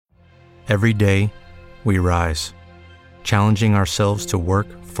Every day, we rise, challenging ourselves to work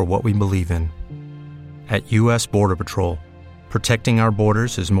for what we believe in. At U.S. Border Patrol, protecting our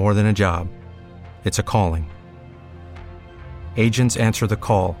borders is more than a job. It's a calling. Agents answer the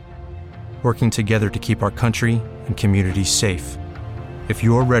call, working together to keep our country and communities safe. If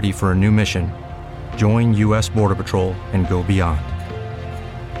you're ready for a new mission, join U.S. Border Patrol and go beyond.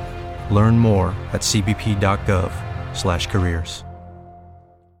 Learn more at cbp.gov/careers.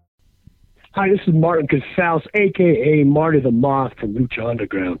 Hi, this is Martin Casals, a.k.a. Marty the Moth from Lucha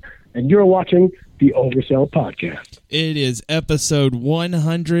Underground, and you're watching the Oversell Podcast. It is episode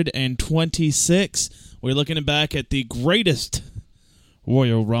 126. We're looking back at the greatest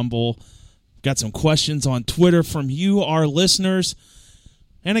Royal Rumble. Got some questions on Twitter from you, our listeners,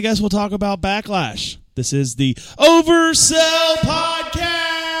 and I guess we'll talk about Backlash. This is the Oversell Podcast!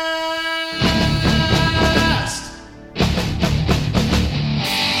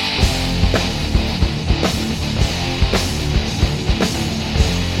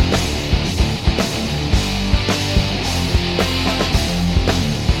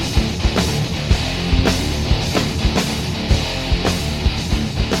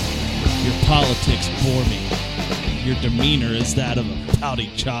 Politics bore me. Your demeanor is that of a pouty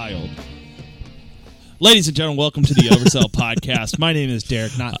child. Ladies and gentlemen, welcome to the Oversell Podcast. My name is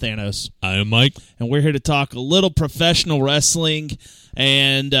Derek, not Thanos. I am Mike. And we're here to talk a little professional wrestling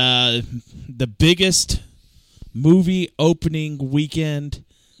and the biggest movie opening weekend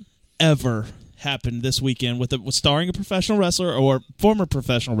ever happened this weekend with starring a professional wrestler or former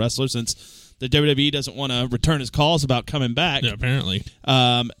professional wrestler, since the WWE doesn't want to return his calls about coming back. Yeah, apparently.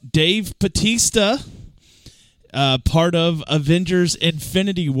 Dave Bautista, part of Avengers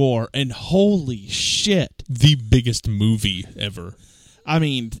Infinity War, and holy shit. The biggest movie ever. I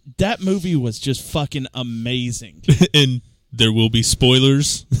mean, that movie was just fucking amazing. And there will be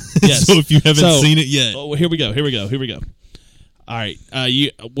spoilers. Yes. So if you haven't seen it yet. Oh, here we go. All right,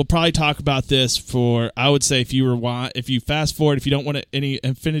 we'll probably talk about this for, I would say, if you fast forward, if you don't want any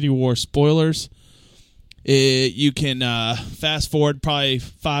Infinity War spoilers, you can fast forward probably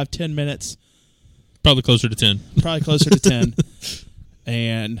 5-10 minutes. Probably closer to 10.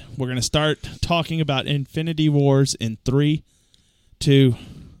 And we're going to start talking about Infinity Wars in 3, 2,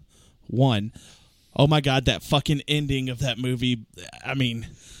 1. Oh my God, that fucking ending of that movie. I mean,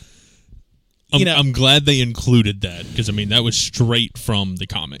 I'm glad they included that, because, I mean, that was straight from the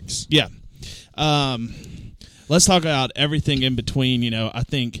comics. Yeah. Let's talk about everything in between. I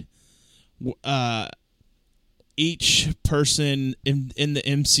think each person in the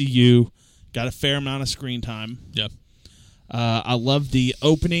MCU got a fair amount of screen time. Yeah. I love the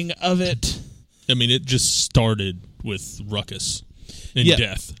opening of it. I mean, it just started with ruckus and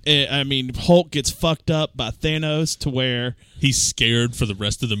death. I mean, Hulk gets fucked up by Thanos to where he's scared for the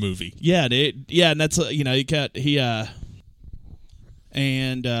rest of the movie. Yeah, and that's he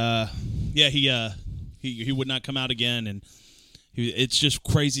would not come out again, and it's just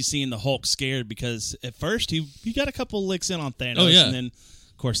crazy seeing the Hulk scared, because at first he got a couple licks in on Thanos, and then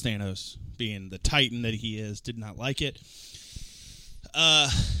of course Thanos, being the Titan that he is, did not like it.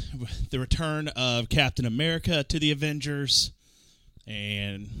 The return of Captain America to the Avengers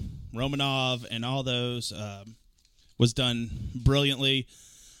and Romanov and all those was done brilliantly.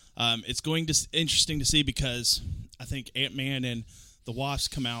 It's going to interesting to see, because I think Ant-Man and the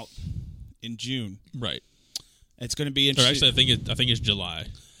Wasp come out in June. Right. It's going to be interesting. Or actually, I think it's July.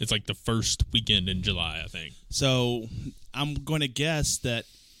 It's like the first weekend in July, I think. So I'm going to guess that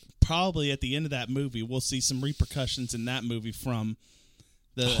probably at the end of that movie, we'll see some repercussions in that movie from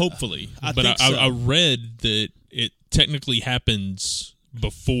the. Hopefully, I read that it technically happens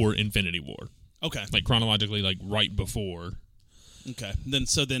before Infinity War. Okay. Like chronologically, like right before. Okay. Then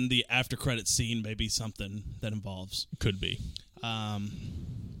the after credit scene may be something that involves. Could be.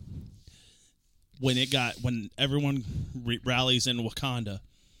 When everyone rallies in Wakanda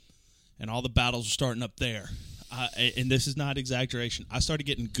and all the battles are starting up there, and this is not exaggeration, I started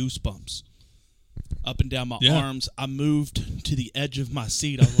getting goosebumps up and down my arms. I moved to the edge of my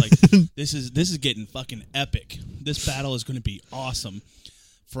seat. I was like, this is getting fucking epic. This battle is going to be awesome.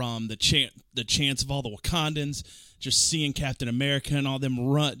 From the chance of all the Wakandans, just seeing Captain America and all them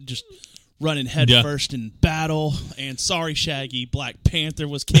running head first in battle. And sorry, Shaggy, Black Panther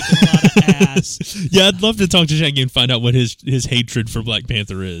was kicking a lot of ass. Yeah, I'd love to talk to Shaggy and find out what his hatred for Black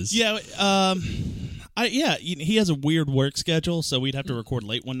Panther is. Yeah, he has a weird work schedule, so we'd have to record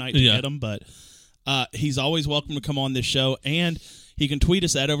late one night to get him. But he's always welcome to come on this show, and he can tweet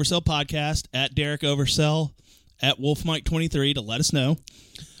us at Oversell Podcast, at Derek Oversell, at WolfMike23 to let us know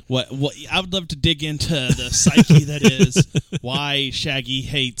What I would love to dig into the psyche that is why Shaggy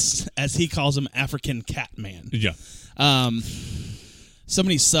hates, as he calls him, African Catman. Yeah. So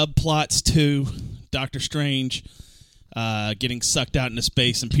many subplots to Doctor Strange getting sucked out into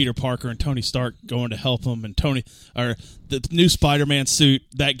space, and Peter Parker and Tony Stark going to help him, and the new Spider-Man suit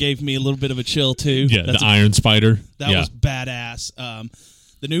that gave me a little bit of a chill too. Yeah, the Iron Spider. That was badass.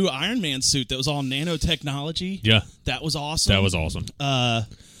 The new Iron Man suit that was all nanotechnology. Yeah, that was awesome. That was awesome.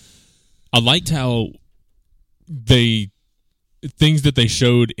 I liked how things that they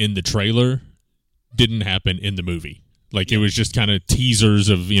showed in the trailer didn't happen in the movie. Like, it was just kind of teasers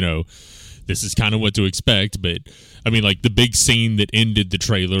of, this is kind of what to expect. But, I mean, like, the big scene that ended the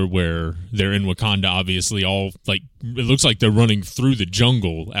trailer where they're in Wakanda, obviously, all, like, it looks like they're running through the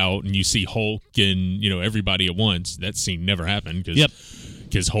jungle out, and you see Hulk and, everybody at once. That scene never happened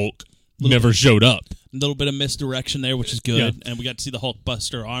because Hulk never showed up. A little bit of misdirection there, which is good. Yeah. And we got to see the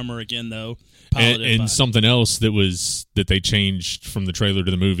Hulkbuster armor again, though. And something else that they changed from the trailer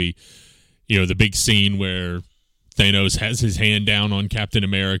to the movie, the big scene where Thanos has his hand down on Captain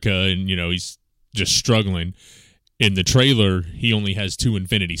America and, he's just struggling. In the trailer, he only has 2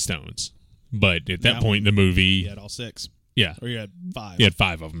 Infinity Stones. But at that point in the movie... He had all 6. Yeah. Or you had 5. He had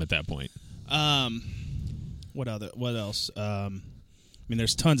 5 of them at that point. What else?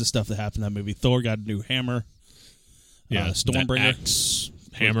 There's tons of stuff that happened in that movie. Thor got a new hammer. Yeah, Stormbringer. Axe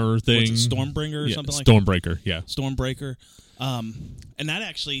hammer thing. What's it, Stormbringer or something like Stormbreaker, yeah. Stormbreaker. And that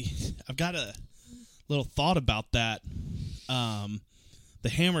actually, I've got a little thought about that. The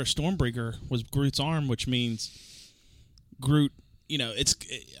hammer Stormbreaker was Groot's arm, which means Groot,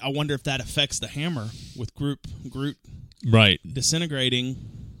 I wonder if that affects the hammer with Groot right disintegrating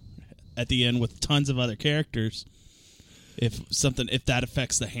at the end with tons of other characters. If that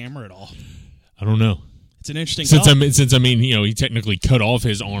affects the hammer at all. I don't know. It's an interesting since he technically cut off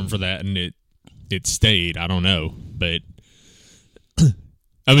his arm for that and it stayed. I don't know, but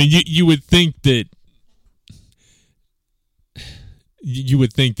I mean, you would think that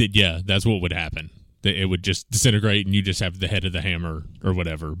yeah, that's what would happen. That it would just disintegrate and you just have the head of the hammer or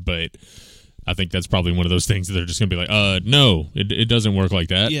whatever. But I think that's probably one of those things that they're just going to be like, no, it doesn't work like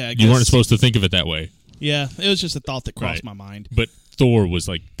that. Yeah, you weren't supposed to think of it that way. Yeah, it was just a thought that crossed my mind. But Thor was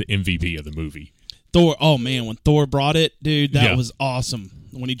like the MVP of the movie. Thor, oh man, when Thor brought it, dude, that was awesome.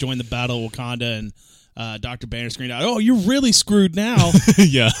 When he joined the Battle of Wakanda and Dr. Banner screamed out, "Oh, you're really screwed now."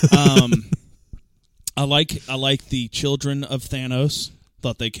 Yeah. I like the children of Thanos.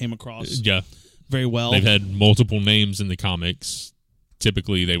 Thought they came across very well. They've had multiple names in the comics.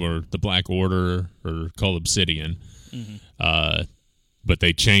 Typically, they were the Black Order or Cull Obsidian. Mm-hmm. But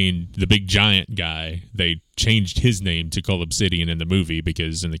they changed the big giant guy. They changed his name to Cull Obsidian in the movie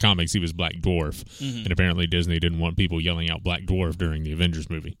because in the comics he was Black Dwarf, and apparently Disney didn't want people yelling out Black Dwarf during the Avengers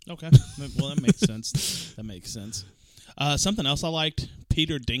movie. Okay, well that makes sense. That makes sense. Something else I liked: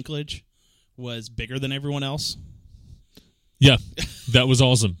 Peter Dinklage was bigger than everyone else. Yeah, that was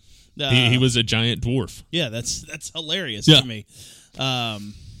awesome. He was a giant dwarf. Yeah, that's hilarious to me.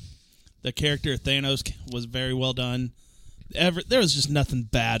 The character of Thanos was very well done. There was just nothing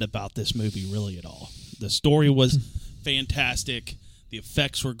bad about this movie really at all. The story was fantastic. The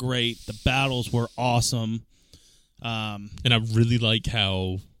effects were great. The battles were awesome. And I really like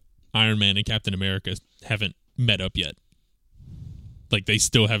how Iron Man and Captain America haven't met up yet. Like, they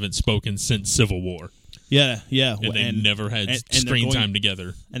still haven't spoken since Civil War. Yeah. And they never had screen time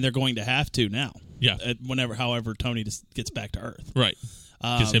together. And they're going to have to now. Yeah. However Tony just gets back to Earth. Right.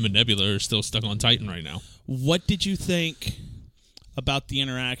 Because him and Nebula are still stuck on Titan right now. What did you think about the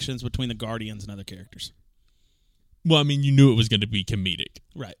interactions between the Guardians and other characters? Well, I mean, you knew it was going to be comedic.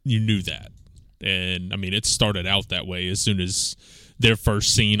 Right. You knew that. And, I mean, it started out that way as soon as their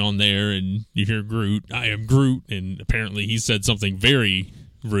first scene on there and you hear Groot, "I am Groot," and apparently he said something very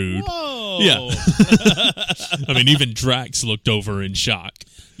rude. Whoa! Yeah. I mean, even Drax looked over in shock.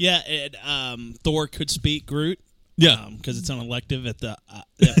 Yeah, and Thor could speak Groot. Yeah. Because it's an elective at the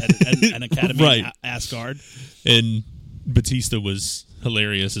an academy right. in Asgard. And Batista was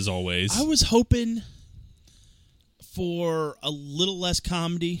hilarious as always. I was hoping for a little less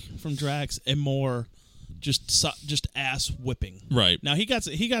comedy from Drax and more just ass whipping. Right. Now he got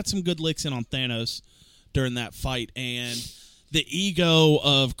some good licks in on Thanos during that fight, and the ego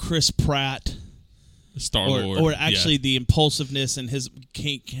of Chris Pratt, Star-Lord, or actually the impulsiveness and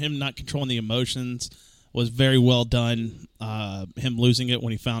him not controlling the emotions was very well done. Him losing it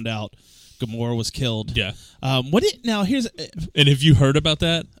when he found out Gamora was killed. Yeah. Now here's And have you heard about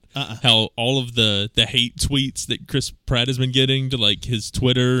that? Uh-uh. How all of the hate tweets that Chris Pratt has been getting to like his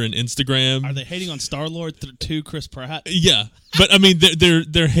Twitter and Instagram. Are they hating on Star-Lord to Chris Pratt? Yeah, but I mean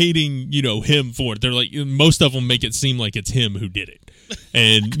they're hating him for it. They're like most of them make it seem like it's him who did it,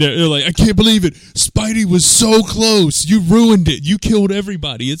 and they're like, I can't believe it. Spidey was so close. You ruined it. You killed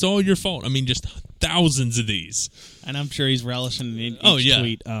everybody. It's all your fault. I mean, just thousands of these. And I'm sure he's relishing in each Oh, yeah.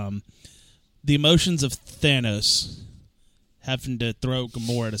 tweet. The emotions of Thanos having to throw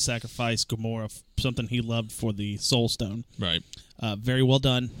Gamora to sacrifice Gamora, something he loved for the Soul Stone. Right. Very well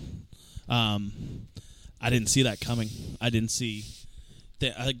done. I didn't see that coming. I didn't see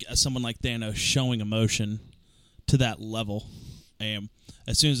someone like Thanos showing emotion to that level. And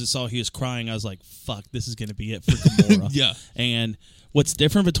as soon as I saw he was crying, I was like, fuck, this is going to be it for Gamora. Yeah. And what's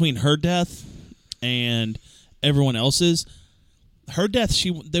different between her death and everyone else's, her death,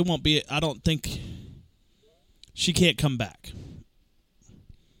 they won't be, I don't think, she can't come back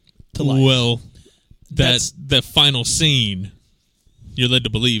to life. Well, that final scene, you're led to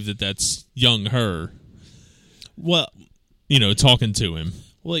believe that that's young her, Well, talking to him.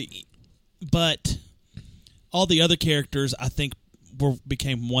 well, but all the other characters, I think,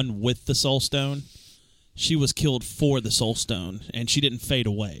 became one with the Soul Stone. She was killed for the Soul Stone, and she didn't fade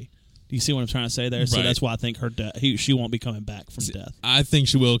away. Do you see what I'm trying to say there? So Right. that's why I think her she won't be coming back from death. I think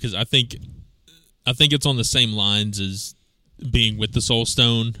she will because I think it's on the same lines as being with the Soul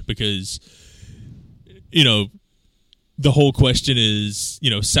Stone because, the whole question is,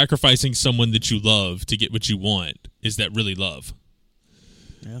 sacrificing someone that you love to get what you want. Is that really love?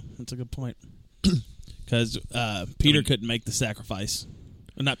 Yeah, that's a good point. Because Peter couldn't make the sacrifice.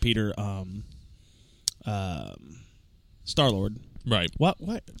 Not Peter, Star-Lord. Right. What?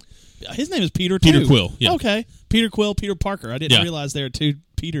 His name is Peter, too. Peter Quill, yeah. Okay. Peter Quill, Peter Parker. I didn't Yeah. realize there are two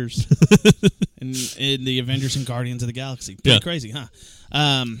Peters in the Avengers and Guardians of the Galaxy. Pretty Yeah. crazy, huh?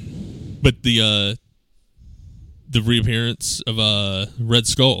 But the reappearance of Red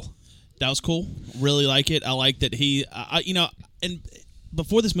Skull. That was cool. Really like it. I like that he, and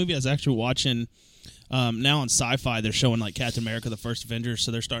before this movie, I was actually watching. Now on Sci-Fi, they're showing like Captain America: The First Avenger,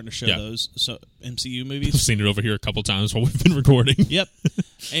 so they're starting to show Yeah. those MCU I've movies. seen it over here a couple times while we've been recording. Yep.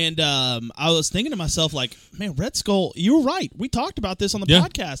 And I was thinking to myself, like, man, Red Skull, you were right. We talked about this on the Yeah.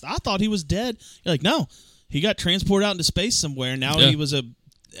 podcast. I thought he was dead. You're like, no, he got transported out into space somewhere. Now Yeah. he was a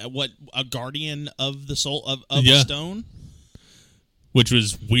guardian of the soul of Yeah. the stone. Which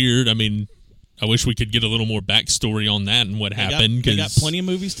was weird. I mean, I wish we could get a little more backstory on that and what happened. They got plenty of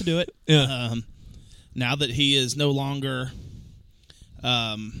movies to do it. Yeah. Now that he is no longer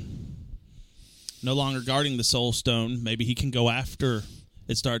guarding the Soul Stone, maybe he can go after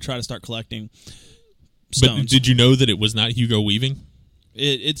it. Try to start collecting stones. But did you know that it was not Hugo Weaving?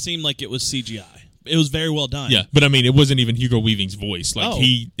 It seemed like it was CGI. It was very well done. Yeah, but I mean, it wasn't even Hugo Weaving's voice. Like Oh.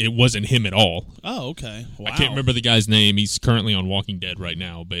 it wasn't him at all. Oh, okay. Wow. I can't remember the guy's name. He's currently on Walking Dead right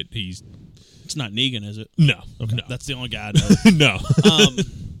now, but he's It's not Negan, is it? no, Okay. no, That's the only guy I know. no.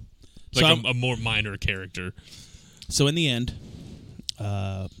 So, Like a more minor character. so in the end,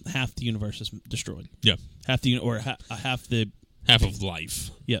 half the universe is destroyed. Yeah, Half the half of life.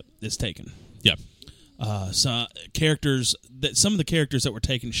 is taken. Yeah, Some of the characters that were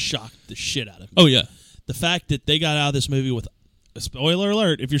taken shocked the shit out of me. oh yeah. The fact that they got out of this movie with, spoiler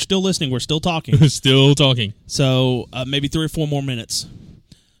alert, if you're still listening, we're still talking. Still talking. So maybe 3 or 4 more minutes.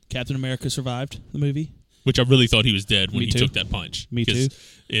 Captain America survived the movie. Which I really thought he was dead when Me he too. took that punch. Me 'Cause too.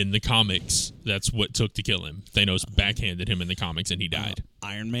 In the comics, that's what took to kill him. Thanos backhanded him in the comics, and he died.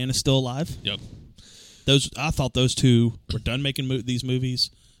 Iron Man is still alive. Yep. I thought those two were done making these movies.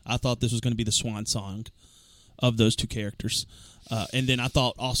 I thought this was going to be the swan song of those two characters. And then I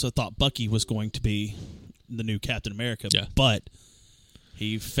also thought Bucky was going to be the new Captain America. Yeah. But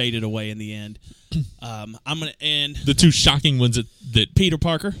he faded away in the end. I'm going to end The two shocking ones that Peter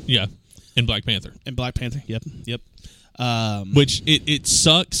Parker yeah, and Black Panther. and Black Panther. Yep. Which it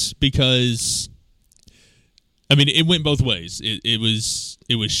sucks because, I mean, it went both ways. It was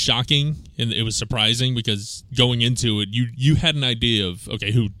shocking and it was surprising because going into it, you had an idea of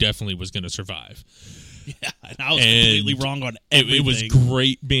who definitely was going to survive. Yeah, and I was And completely wrong on everything. It was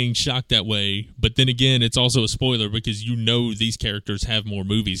great being shocked that way, but then again, it's also a spoiler because these characters have more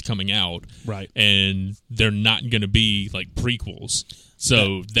movies coming out, Right. And they're not going to be like prequels,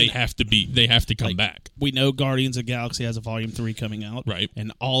 so they have to come back. We know Guardians of the Galaxy has a Volume 3 coming out, Right.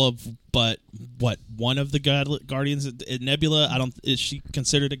 And one of the Guardians, Nebula. Is she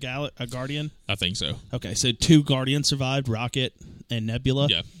considered a Guardian? I think so. Okay, so 2 Guardians survived, Rocket and Nebula.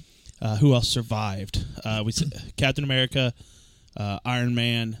 Yeah, Who else survived? We said Captain America, Iron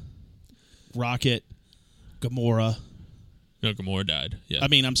Man, Rocket, Gamora. No, Gamora died. Yeah. I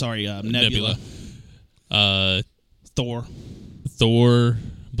mean, I'm sorry, Nebula. Thor. Thor,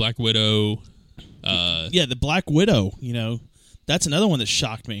 Black Widow. Yeah, the Black Widow. You know, that's another one that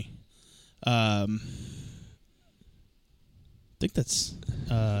shocked me. I think that's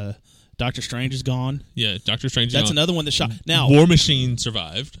Doctor Strange is gone. Yeah, Doctor Strange. That's another one that shocked. Now, War Machine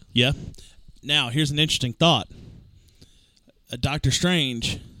survived. yeah. Now, here's an interesting thought. Doctor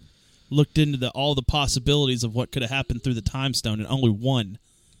Strange looked into all the possibilities of what could have happened through the Time Stone, and only one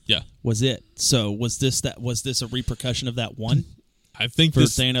Yeah, was it. So was this a repercussion of that one I think for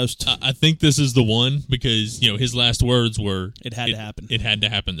this. Thanos? I think this is the one because his last words were It had to happen. It had to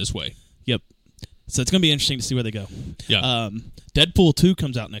happen this way. Yep. So it's going to be interesting to see where they go. Yeah, Deadpool 2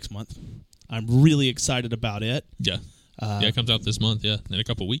 comes out next month. I'm really excited about it. yeah, it comes out this month. Yeah, in a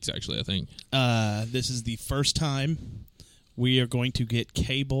couple weeks actually. I think. This is the first time we are going to get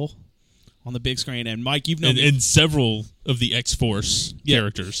Cable on the big screen. And Mike, you've known me. And several of the X-Force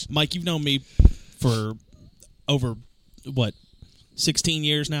characters. Mike, you've known me for over, 16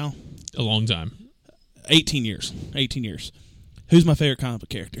 years now? A long time. 18 years. 18 years. Who's my favorite comic book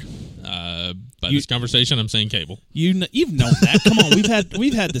character? By this conversation, I'm saying Cable. You've known that. Come on,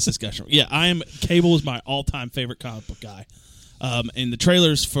 we've had this discussion. Yeah, Cable is my all-time favorite comic book guy. And the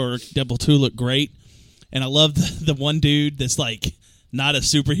trailers for Deadpool 2 look great. And I love the one dude that's like not a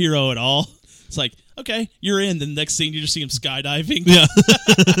superhero at all. It's like, okay, you're in. The next scene, you just see him skydiving. Yeah.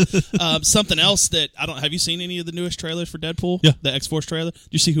 Something else that have you seen any of the newest trailers for Deadpool? Yeah. The X-Force trailer. Do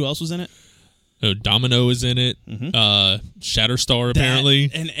you see who else was in it? Domino is in it. Shatterstar apparently.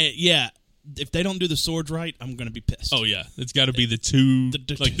 Yeah, if they don't do the swords right, I'm going to be pissed. Oh yeah, it's got to be the two,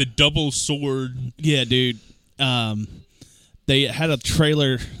 like the double sword. Yeah, dude. They had a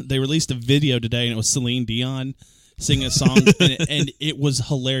trailer. They released a video today, and it was Celine Dion singing a song, and it was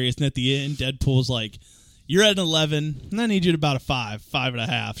hilarious. And at the end, Deadpool's like, "You're at an 11, and I need you at about a 5,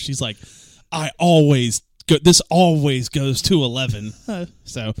 5.5." She's like, "This always goes to 11."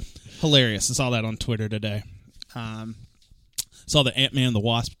 So hilarious. I saw that on Twitter today. Saw the Ant-Man and the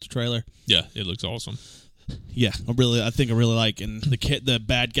Wasp trailer. Yeah, it looks awesome. Yeah, I think I really like, and the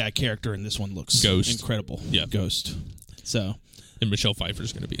bad guy character in this one looks Ghost. incredible. Yeah. Ghost. So, and Michelle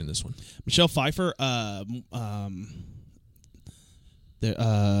Pfeiffer's going to be in this one. Michelle Pfeiffer, Lawrence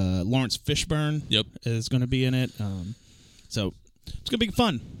Fishburne, is going to be in it. So it's going to be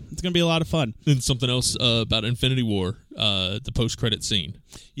fun. It's going to be a lot of fun. And something else about Infinity War, the post-credit scene.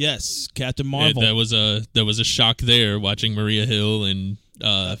 Yes, Captain Marvel. There was a shock there watching Maria Hill and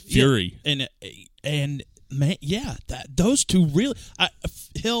Fury. Yeah. And man, yeah, those two really.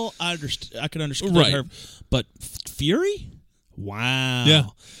 Hill, I could understand her, but Fury, wow, yeah,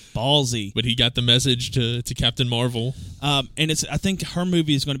 ballsy. But he got the message to Captain Marvel. And I think her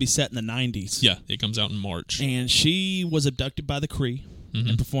movie is going to be set in the 90s. Yeah, it comes out in March. And she was abducted by the Kree and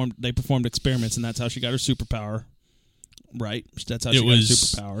they performed experiments, and that's how she got her superpower. Right, that's how she got her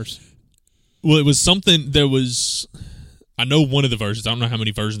superpowers. Well, it was something. There was. I know one of the versions. I don't know how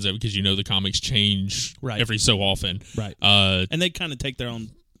many versions of it because the comics change every so often. Right. And they kind of take their own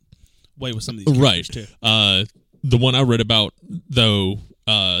way with some of these characters too. The one I read about, though,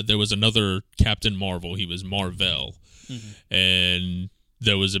 there was another Captain Marvel. He was Marvel. And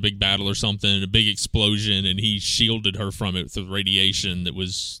there was a big battle or something, a big explosion, and he shielded her from it through radiation that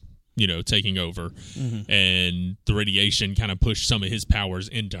was, taking over. And the radiation kind of pushed some of his powers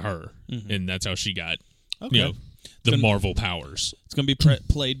into her. And that's how she got, the Marvel powers. It's going to be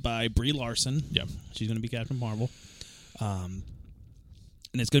played by Brie Larson. Yeah. She's going to be Captain Marvel. And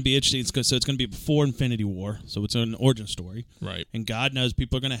it's going to be interesting. So it's going to be before Infinity War. So it's an origin story. Right. And God knows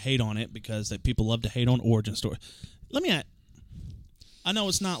people are going to hate on it because people love to hate on origin story. Let me add, I know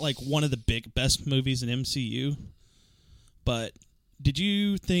it's not like one of the best movies in MCU, but did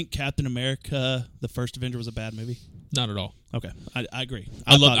you think Captain America, the First Avenger, was a bad movie? Not at all. Okay, I agree.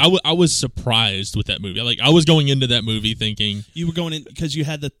 I was surprised with that movie. I was going into that movie thinking you were going in because you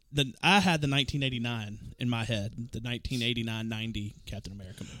had I had the 1989 in my head, the 1989-90 Captain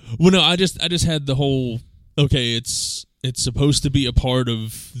America movie. Well, no, I just had the whole it's supposed to be a part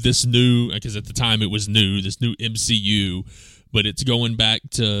of this new, because at the time it was new, this new MCU, but it's going back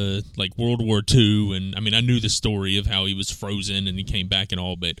to like World War II, and I mean I knew the story of how he was frozen and he came back and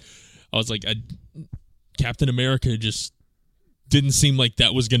all, but I was like, Captain America just didn't seem like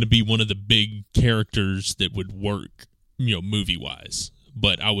that was going to be one of the big characters that would work, movie-wise.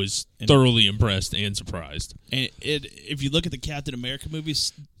 But I was thoroughly impressed and surprised. And if you look at the Captain America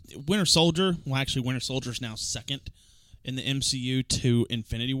movies, Winter Soldier is now second in the MCU to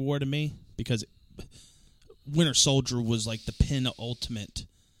Infinity War to me, because Winter Soldier was like the penultimate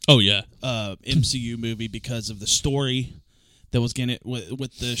Oh yeah, MCU movie because of the story that was getting it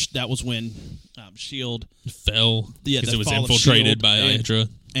with the that was when Shield fell because the it was fall of infiltrated S.H.I.E.L.D. by Hydra.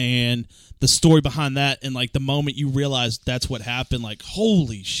 and the story behind that, and like the moment you realize that's what happened, like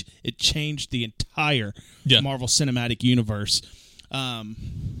holy it changed the entire Marvel Cinematic Universe. But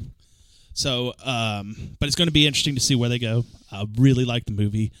it's going to be interesting to see where they go. I really like the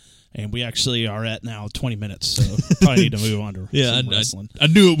movie, and we actually are at now 20 minutes, so probably need to move on to some wrestling. I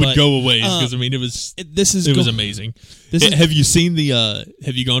knew it would go away because I mean it was amazing. Have you seen the?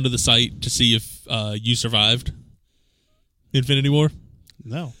 Have you gone to the site to see if you survived Infinity War?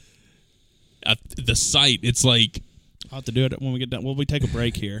 No. The site, it's like I'll have to do it when we get done. Well, we take a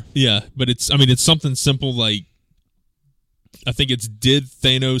break here. Yeah, but it's something simple like I think it's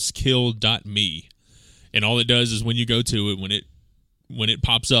didthanoskill.me, and all it does is when you go to it, when it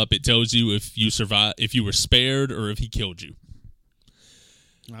pops up, it tells you if you survive, if you were spared, or if he killed you.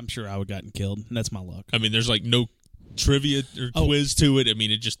 I'm sure I would have gotten killed. That's my luck. I mean, there's like no trivia or quiz to it. I mean,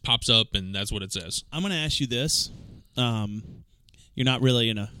 it just pops up, and that's what it says. I'm going to ask you this. You're not really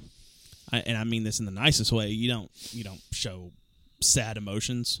in a, and I mean this in the nicest way. You don't show sad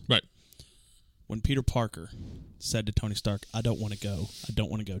emotions, right? When Peter Parker said to Tony Stark, "I don't want to go. I don't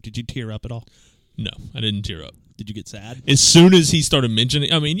want to go." Did you tear up at all? No, I didn't tear up. Did you get sad? As soon as he started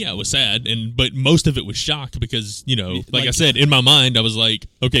mentioning, I mean, yeah, it was sad, but most of it was shock because like I said, in my mind, I was like,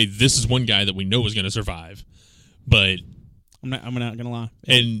 okay, this is one guy that we know is going to survive, but I'm not going to lie,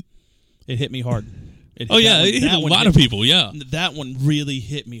 and it hit me hard. It hit a lot of people. Yeah, that one really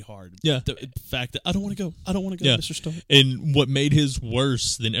hit me hard. Yeah, the fact that I don't want to go, Mr. Stark. And what made his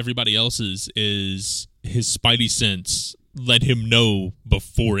worse than everybody else's is his spidey sense let him know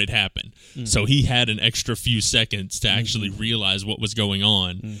before it happened. Mm-hmm. So he had an extra few seconds to actually realize what was going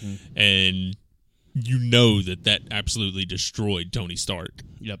on, and that absolutely destroyed Tony Stark.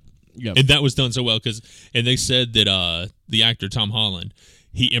 Yep. And that was done so well and they said that the actor Tom Holland,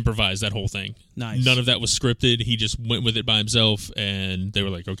 he improvised that whole thing. Nice. None of that was scripted. He just went with it by himself, and they were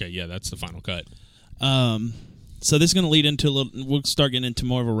like, okay, yeah, that's the final cut. So this is going to lead into we'll start getting into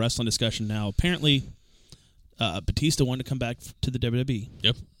more of a wrestling discussion now. Apparently, Batista wanted to come back to the WWE.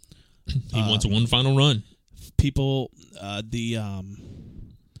 Yep. He wants one final run. People, the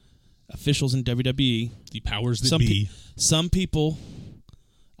officials in WWE, the powers that be. Some people,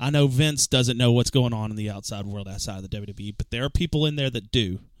 I know Vince doesn't know what's going on in the outside world outside of the WWE, but there are people in there that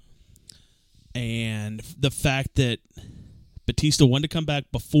do. And the fact that Batista wanted to come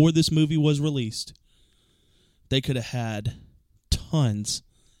back before this movie was released, they could have had tons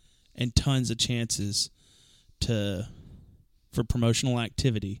and tons of chances for promotional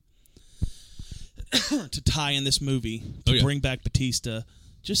activity to tie in this movie, to bring back Batista.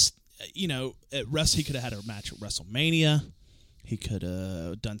 Just, he could have had a match at WrestleMania. He could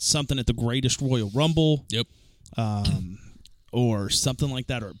have done something at the Greatest Royal Rumble. Yep. Or something like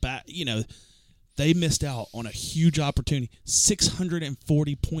that. Or they missed out on a huge opportunity.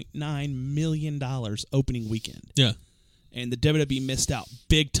 $640.9 million opening weekend. Yeah. And the WWE missed out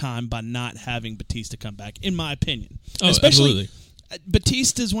big time by not having Batista come back, in my opinion. Oh, absolutely.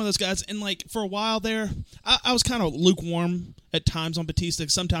 Batista is one of those guys, and for a while there, I was kind of lukewarm at times on Batista.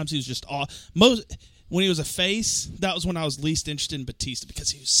 Sometimes he was just when he was a face, that was when I was least interested in Batista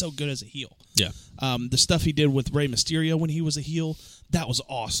because he was so good as a heel. Yeah. The stuff he did with Rey Mysterio when he was a heel, that was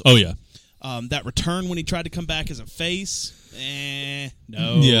awesome. Oh, yeah. That return when he tried to come back as a face,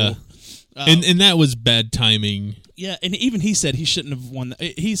 no. Yeah. And that was bad timing. Yeah, and even he said he shouldn't have won.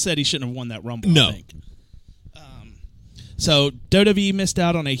 He said he shouldn't have won that Rumble. No. I think. So WWE missed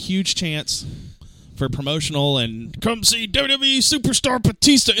out on a huge chance for promotional and come see WWE superstar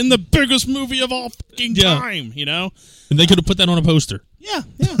Batista in the biggest movie of all fucking time. And they could have put that on a poster. Yeah.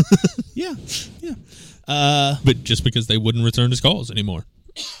 But just because they wouldn't return his calls anymore,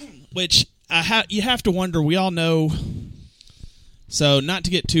 which you have to wonder. We all know. So not to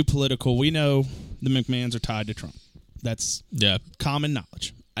get too political, we know the McMahons are tied to Trump. That's common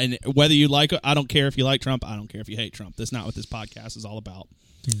knowledge. And whether you like it, I don't care if you like Trump. I don't care if you hate Trump. That's not what this podcast is all about.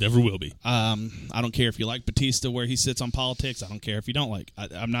 Never will be. I don't care if you like Batista where he sits on politics. I don't care if you don't like.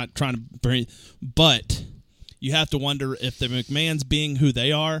 I'm not trying to bring. But you have to wonder if the McMahons, being who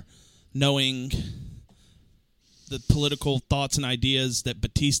they are, knowing the political thoughts and ideas that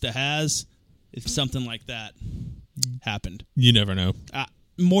Batista has, if something like that happened. You never know.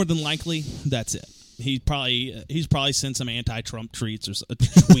 More than likely, that's it. He's probably sent some anti-Trump tweets or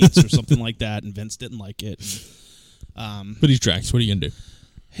something like that, and Vince didn't like it. But he's Drax. What are you gonna do?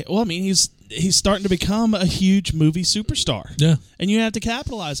 Well, I mean, he's starting to become a huge movie superstar. Yeah, and you have to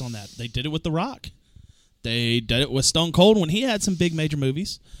capitalize on that. They did it with The Rock. They did it with Stone Cold when he had some big major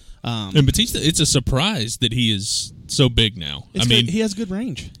movies. And Batista, it's a surprise that he is so big now. I mean, he has good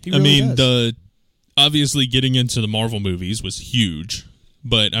range. He really does. Obviously getting into the Marvel movies was huge,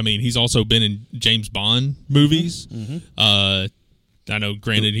 but I mean, he's also been in James Bond movies. Mm-hmm. I know,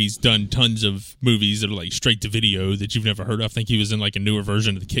 granted, he's done tons of movies that are like straight to video that you've never heard of. I think he was in like a newer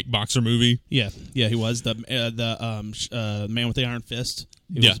version of the Kickboxer movie. Yeah, he was the Man with the Iron Fist.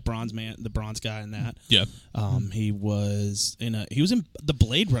 He was the bronze guy in that. Yeah. He was in the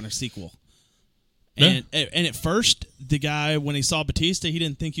Blade Runner sequel. Yeah. And at first, the guy, when he saw Batista, he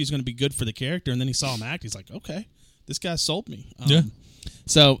didn't think he was going to be good for the character, and then he saw him act. He's like, okay, this guy sold me.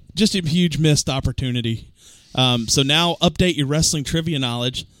 So just a huge missed opportunity. So now update your wrestling trivia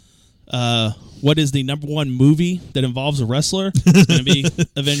knowledge. What is the number one movie that involves a wrestler? It's going to be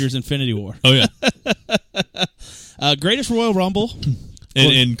Avengers Infinity War. Oh, yeah. Greatest Royal Rumble.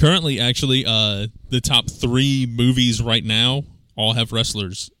 And currently, actually, the top 3 movies right now all have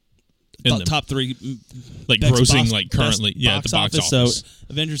wrestlers in them. Top 3. Like grossing, like currently. Yeah, the box office. So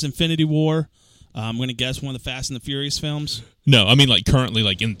Avengers Infinity War. I'm going to guess one of the Fast and the Furious films. No, I mean like currently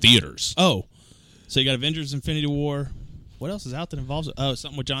like in theaters. Oh. So you got Avengers Infinity War. What else is out that involves it? Oh,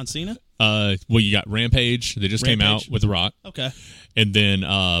 something with John Cena? Well, you got Rampage. They just came out with The Rock. Okay. And then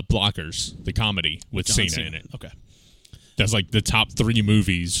Blockers, the comedy with Cena in it. Okay. That's like the top 3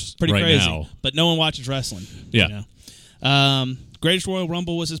 movies Pretty right crazy, now. But no one watches wrestling. Yeah. You know? Greatest Royal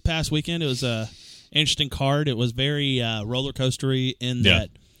Rumble was this past weekend. It was a interesting card. It was very roller coastery in that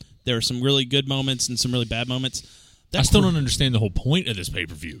there were some really good moments and some really bad moments. I still don't understand the whole point of this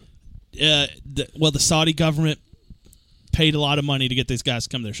pay-per-view. The Saudi government paid a lot of money to get these guys to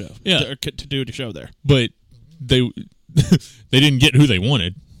come to their show. Yeah. To do the show there. But they didn't get who they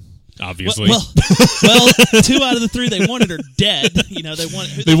wanted, obviously. Well, 2 out of the 3 they wanted are dead. You know,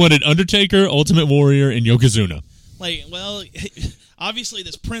 they wanted Undertaker, Ultimate Warrior, and Yokozuna. Obviously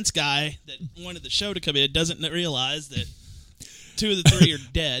this Prince guy that wanted the show to come in doesn't realize that 2 of the 3 are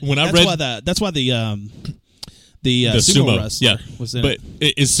dead. That's why the sumo wrestler was in it.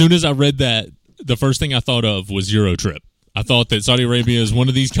 But as soon as I read that, the first thing I thought of was Eurotrip. I thought that Saudi Arabia is one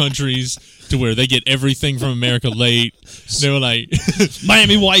of these countries to where they get everything from America late. They were like,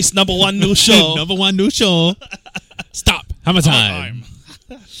 Miami Vice, number 1 new show. Number 1 new show. Stop. How much time?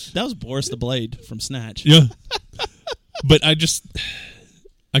 That was Boris the Blade from Snatch. Yeah. But I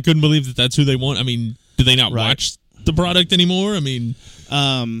couldn't believe that that's who they want. I mean, do they not watch the product anymore? I mean,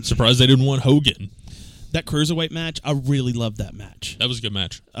 surprised they didn't want Hogan. That Cruiserweight match, I really loved that match. That was a good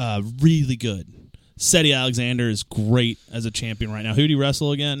match. Really good. Cedric Alexander is great as a champion right now. Who did he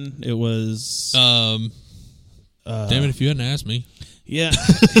wrestle again? It was... damn it, if you hadn't asked me. Yeah.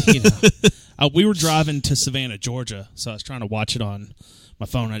 We were driving to Savannah, Georgia, so I was trying to watch it on my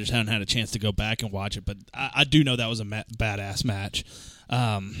phone. I just hadn't had a chance to go back and watch it, but I do know that was a badass match.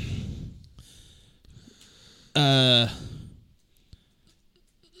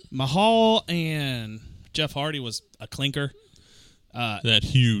 Mahal and Jeff Hardy was a clinker. That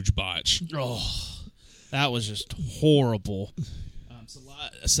huge botch. Oh, that was just horrible.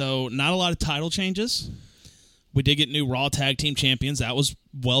 So not a lot of title changes. We did get new Raw Tag Team Champions. That was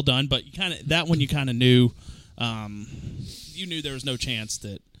well done, but you kind of knew. You knew there was no chance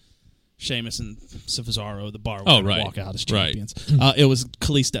that Sheamus and Cesaro, the Bar, were going to walk out as champions. Right. It was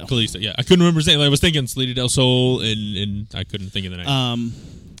Kalisto. Yeah. I couldn't remember his name. I was thinking Salida del Sol, and I couldn't think of the name.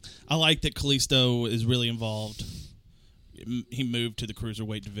 I like that Kalisto is really involved. He moved to the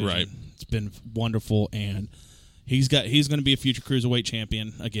Cruiserweight division. Right. It's been wonderful, and he's going to be a future Cruiserweight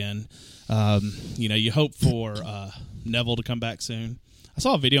champion again. You hope for Neville to come back soon. I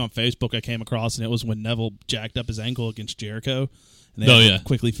saw a video on Facebook I came across, and it was when Neville jacked up his ankle against Jericho. And they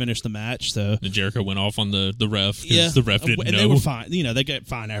quickly finished the match. So the Jericho went off on the ref because the ref didn't know. They were fine. They get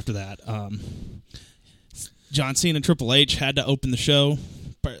fine after that. John Cena and Triple H had to open the show.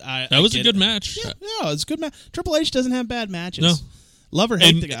 But that was a good match. Yeah, it was a good match. Triple H doesn't have bad matches. No. Love or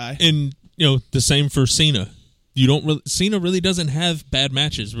hate the guy. And the same for Cena. Cena really doesn't have bad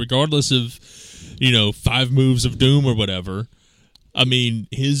matches, regardless of 5 moves of doom or whatever. I mean,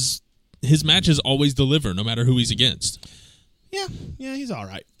 his matches always deliver, no matter who he's against. Yeah, he's all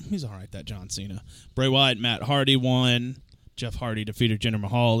right. He's all right, that John Cena. Bray Wyatt, Matt Hardy won. Jeff Hardy defeated Jinder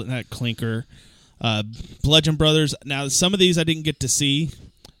Mahal in that clinker. Bludgeon Brothers. Now, some of these I didn't get to see.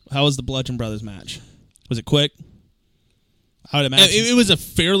 How was the Bludgeon Brothers match? Was it quick? I would imagine. It was a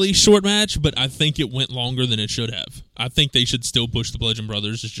fairly short match, but I think it went longer than it should have. I think they should still push the Bludgeon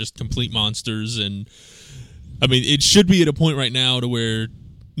Brothers as just complete monsters. And I mean, it should be at a point right now to where,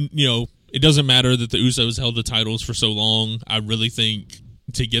 it doesn't matter that the Usos held the titles for so long. I really think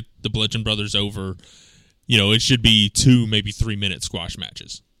to get the Bludgeon Brothers over, it should be 2, maybe 3-minute squash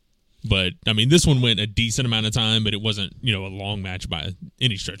matches. But, I mean, this one went a decent amount of time, but it wasn't, a long match by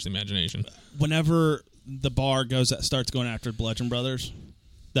any stretch of the imagination. Whenever the bar starts going after Bludgeon Brothers,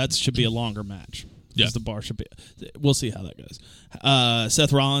 that should be a longer match. Yeah. The bar should be. We'll see how that goes.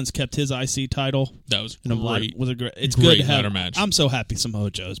 Seth Rollins kept his IC title. That was great. It's great good to have. ladder match. I'm so happy Samoa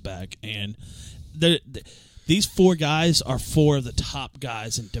Joe's back, and these 4 guys are 4 of the top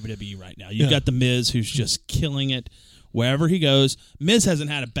guys in WWE right now. You've got the Miz, who's just killing it wherever he goes. Miz hasn't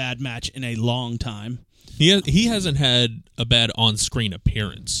had a bad match in a long time. He hasn't had a bad on-screen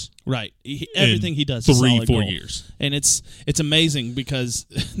appearance. Right. Everything he does is 3-4 gold. years. And it's amazing because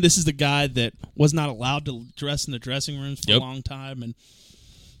this is the guy that was not allowed to dress in the dressing rooms for a long time, and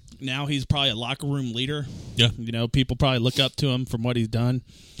now he's probably a locker room leader. Yeah. People probably look up to him from what he's done.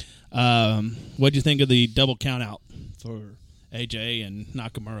 What'd you think of the double count out for AJ and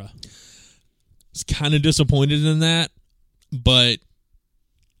Nakamura? I was kind of disappointed in that, but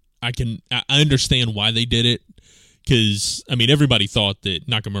I understand why they did it. Because, I mean, everybody thought that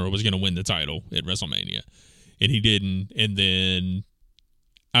Nakamura was going to win the title at WrestleMania, and he didn't. And then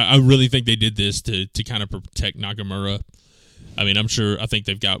I really think they did this to kind of protect Nakamura. I mean, I think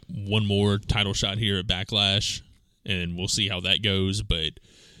they've got one more title shot here at Backlash, and we'll see how that goes. But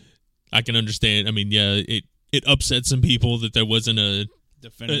I can understand. I mean, yeah, it upset some people that there wasn't a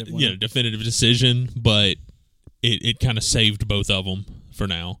definitive decision, but it kind of saved both of them for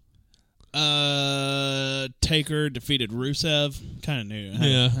now. Taker defeated Rusev. Kind of new.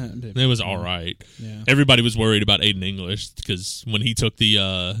 It was all right. Yeah. Everybody was worried about Aiden English because when he took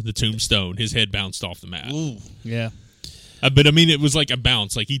the tombstone, his head bounced off the mat. Ooh, yeah. But I mean, it was like a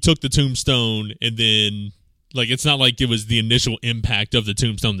bounce. Like he took the tombstone, and then it's not like it was the initial impact of the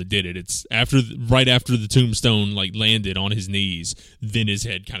tombstone that did it. It's right after the tombstone landed on his knees, then his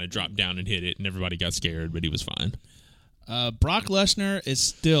head kind of dropped down and hit it, and everybody got scared, but he was fine. Brock Lesnar is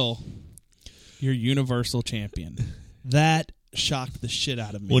still your Universal Champion. That shocked the shit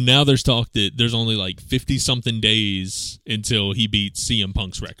out of me. Well, now there's talk that there's only 50-something days until he beats CM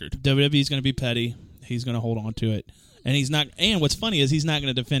Punk's record. WWE's going to be petty. He's going to hold on to it. And he's not. And what's funny is he's not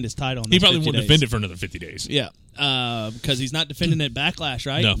going to defend his title. He probably won't defend it for another 50 days. Yeah, because he's not defending it at Backlash,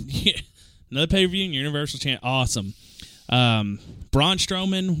 right? No. Another pay-per-view and Universal Champ. Awesome. Braun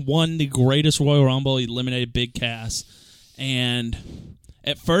Strowman won the greatest Royal Rumble. He eliminated Big Cass. And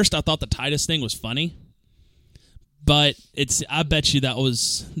at first, I thought the Titus thing was funny, but I bet you that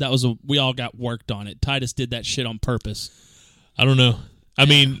was we all got worked on it. Titus did that shit on purpose. I don't know. I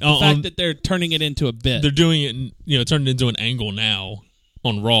mean, the fact that they're turning it into a bit, they're doing it, turning it into an angle now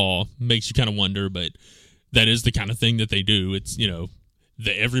on Raw makes you kind of wonder. But that is the kind of thing that they do. It's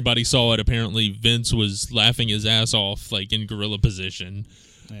that everybody saw it. Apparently, Vince was laughing his ass off in gorilla position.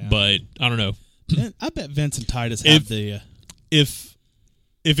 Yeah. But I don't know. I bet Vince and Titus have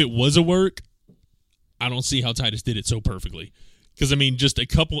if it was a work, I don't see how Titus did it so perfectly. Because, I mean, just a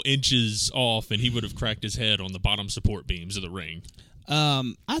couple inches off and he would have cracked his head on the bottom support beams of the ring.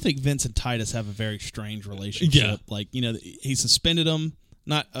 I think Vince and Titus have a very strange relationship. Yeah. He suspended him,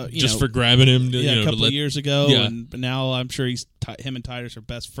 not just for grabbing him. A couple of years ago, but now I'm sure him and Titus are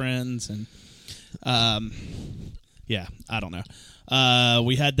best friends, and I don't know.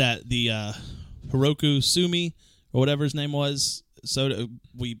 We had the Hiroku Sumi or whatever his name was. So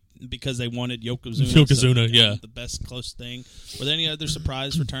because they wanted Yokozuna, the best close thing. Were there any other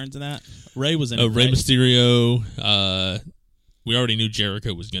surprise returns in that? Ray was in it. Ray Mysterio. We already knew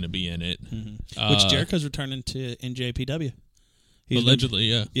Jericho was going to be in it. Mm-hmm. Which Jericho's returning to NJPW. Allegedly,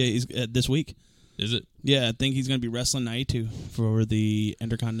 yeah. Yeah, he's this week. Is it? Yeah, I think he's going to be wrestling Naito for the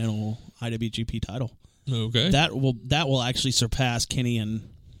Intercontinental IWGP title. Okay. That will actually surpass Kenny and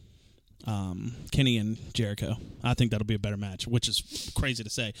Jericho. I think that'll be a better match, which is crazy to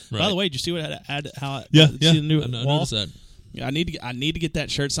say. Right. By the way, did you see what see the new wall? Noticed that. I need to get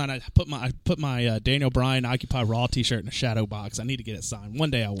that shirt signed. I put my Daniel Bryan Occupy Raw T-shirt in a shadow box. I need to get it signed. One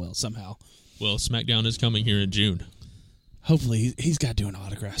day I will somehow. Well, SmackDown is coming here in June. Hopefully he's got to do an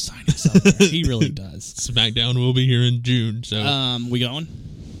autograph signing somewhere. He really does. SmackDown will be here in June. So we going?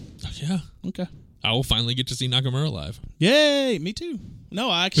 Yeah. Okay. I will finally get to see Nakamura live. Yay! Me too. No,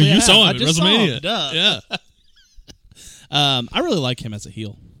 I actually you saw him at WrestleMania. Yeah. I really like him as a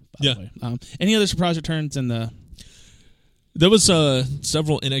heel. By the way. Any other surprise returns in the? There was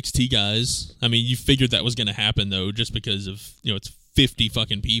several NXT guys. I mean, you figured that was going to happen though, just because of it's 50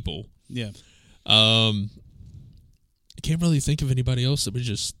 fucking people. Yeah. I can't really think of anybody else that was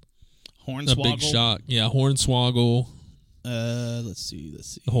just Hornswoggle. A big shock. Yeah, Hornswoggle. Let's see.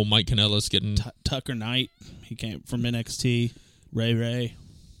 The whole Mike Kanellis getting Tucker Knight. He came from NXT. Ray.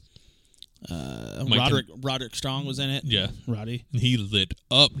 Roderick Strong was in it. Yeah. Roddy. He lit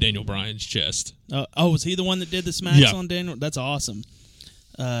up Daniel Bryan's chest. Was he the one that did the smacks on Daniel? That's awesome.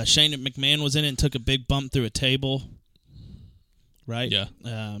 Shane McMahon was in it and took a big bump through a table. Right? Yeah.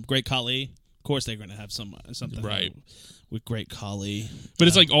 Great Khali. Of course they're going to have something right with Great Khali. But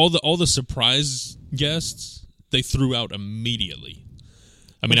it's like all the surprise guests they threw out immediately.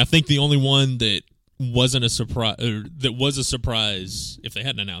 I mean, I think the only one that wasn't a surprise, or that was a surprise if they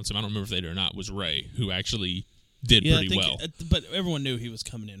hadn't announced him, I don't remember if they did or not, was Ray, who actually did pretty well. But everyone knew he was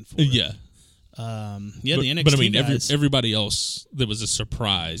coming in for it. Yeah. The NXT but I mean, guys, everybody else that was a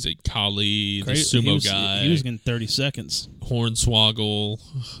surprise. Like Khali, the sumo guy. He was getting 30 seconds. Hornswoggle.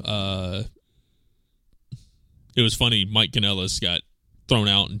 It was funny. Mike Kanellis got thrown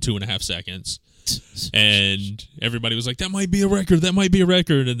out in 2.5 seconds. And everybody was like, that might be a record.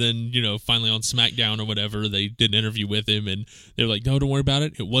 And then, finally on SmackDown or whatever, they did an interview with him, and they're like, no, don't worry about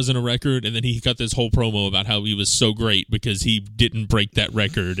it. It wasn't a record. And then he got this whole promo about how he was so great because he didn't break that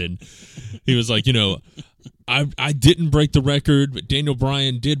record. And he was like, I didn't break the record, but Daniel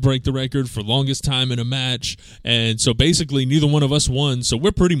Bryan did break the record for longest time in a match. And so basically neither one of us won, so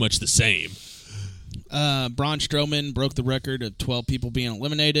we're pretty much the same. Braun Strowman broke the record of 12 people being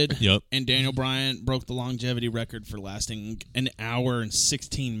eliminated. Yep. And Daniel Bryan broke the longevity record for lasting an hour and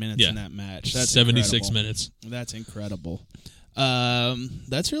 16 minutes in that match. That's 76 incredible. minutes. That's incredible.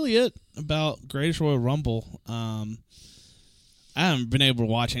 That's really it about Greatest Royal Rumble. I haven't been able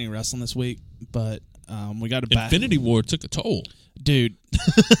to watch any wrestling this week, but we got a Infinity War took a toll. Dude,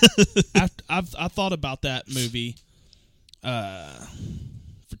 I thought about that movie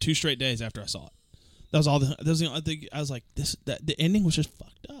for 2 straight days after I saw it. That was the only thing. I was like, the ending was just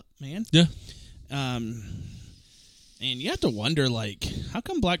fucked up, man. Yeah. And you have to wonder, like, how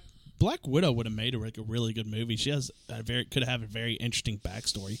come Black Widow would have made a really good movie? She has could have a very interesting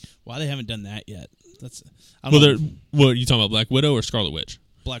backstory. Why they haven't done that yet? Are you talking about Black Widow or Scarlet Witch?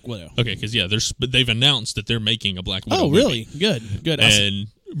 Black Widow. Okay, because they've announced that they're making a Black Widow. Oh, really? Movie. Good. And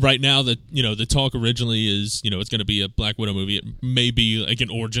right now, the talk originally is it's going to be a Black Widow movie. It may be like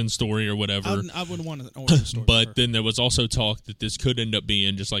an origin story or whatever. I wouldn't want an origin story. But then there was also talk that this could end up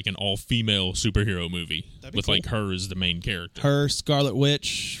being just like an all-female superhero movie with cool. Like her as the main character. Her, Scarlet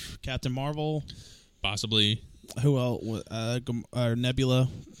Witch, Captain Marvel, possibly. Who else? Nebula.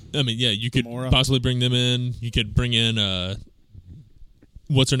 I mean, yeah, you could Gamora. Possibly bring them in. You could bring in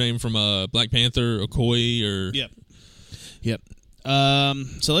what's her name from Black Panther, Okoye, or Yep.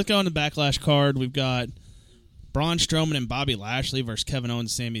 So let's go on the Backlash card. We've got Braun Strowman and Bobby Lashley versus Kevin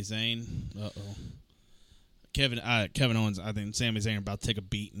Owens, Sami Zayn. Kevin Owens, I think Sami Zayn are about to take a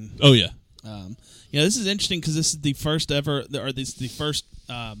beating. Oh yeah. This is interesting because this is the first ever, or this is the first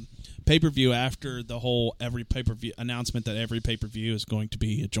pay-per-view after the whole every pay-per-view announcement that every pay-per-view is going to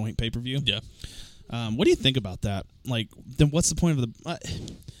be a joint pay-per-view. Yeah. What do you think about that? Like, then what's the point of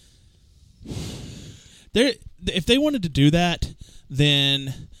the? If they wanted to do that,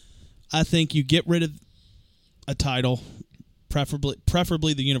 then I think you get rid of a title,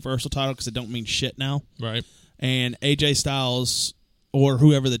 preferably the Universal title, because it don't mean shit now. Right. And AJ Styles or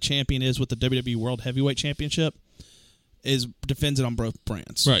whoever the champion is with the WWE World Heavyweight Championship defends it on both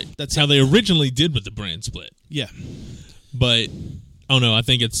brands. Right. That's how they originally did with the brand split. Yeah. But I don't know. I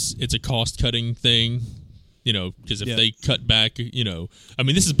think it's a cost-cutting thing, because if they cut back, I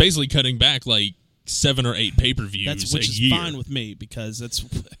mean, this is basically cutting back like 7 or 8 pay-per-views which a is year. fine with me because that's.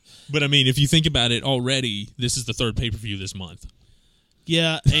 But I mean, if you think about it, already this is the 3rd pay-per-view this month.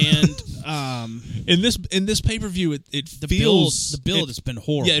 Yeah, and in this pay-per-view, it feels the build has been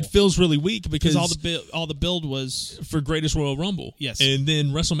horrible. Yeah, it feels really weak because all the build was for Greatest Royal Rumble. Yes, and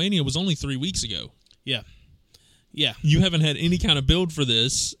then WrestleMania was only 3 weeks ago. Yeah. Yeah. You haven't had any kind of build for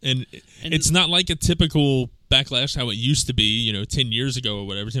this, and it's not like a typical Backlash how it used to be, 10 years ago or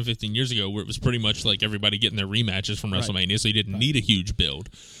whatever, 10, 15 years ago, where it was pretty much like everybody getting their rematches from WrestleMania, so you didn't need a huge build.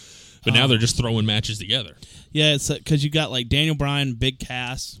 But now they're just throwing matches together. Yeah, it's because you got like Daniel Bryan, Big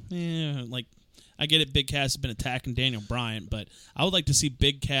Cass. I get it, Big Cass has been attacking Daniel Bryan, but I would like to see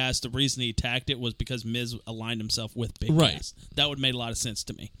Big Cass. The reason he attacked it was because Miz aligned himself with Big Cass. That would make a lot of sense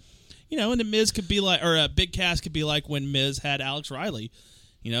to me. And the Miz could be like, or Big Cass could be like when Miz had Alex Riley.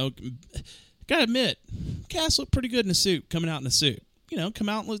 Gotta admit, Cass looked pretty good in a suit, coming out in a suit. Come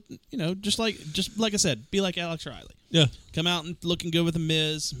out and look, just like I said, be like Alex Riley. Yeah. Come out and looking good with the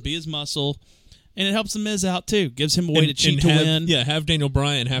Miz, be his muscle, and it helps the Miz out too. Gives him a way to cheat to win. Yeah, have Daniel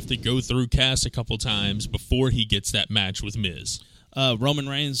Bryan have to go through Cass a couple times before he gets that match with Miz. Roman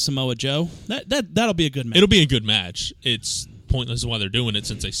Reigns, Samoa Joe. That'll be a good match. It'll be a good match. It's pointless why they're doing it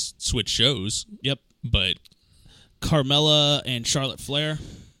since they switch shows. Yep. But Carmella and Charlotte Flair.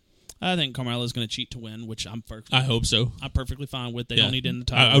 I think Carmella's going to cheat to win, which I hope so. I'm perfectly fine with. They Yeah. don't need to end the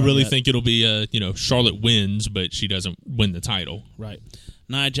title. I really yet. think it'll be Charlotte wins, but she doesn't win the title. Right.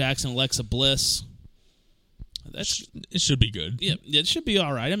 Nia Jackson, Alexa Bliss. It should be good. Yeah, it should be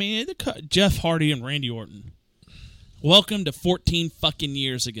all right. I mean, Jeff Hardy and Randy Orton. Welcome to 14 fucking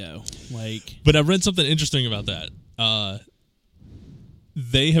years ago. But I've read something interesting about that.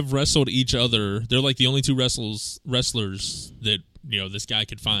 They have wrestled each other. They're like the only two wrestlers that this guy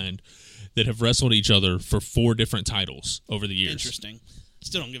could find that have wrestled each other for 4 different titles over the years. Interesting.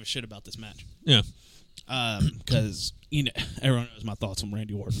 Still don't give a shit about this match. Yeah. Because everyone knows my thoughts on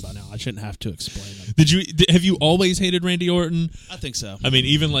Randy Orton by now. I shouldn't have to explain them. Have you always hated Randy Orton? I think so. I mean,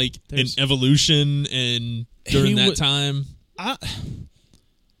 even like in Evolution and during that time.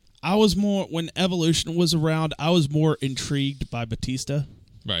 I was more, when Evolution was around, I was more intrigued by Batista.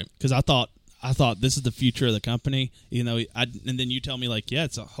 Right. Because I thought this is the future of the company. And then you tell me yeah,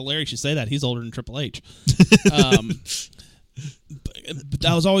 it's hilarious you say that. He's older than Triple H. But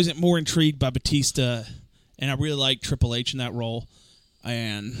I was always more intrigued by Batista, and I really liked Triple H in that role.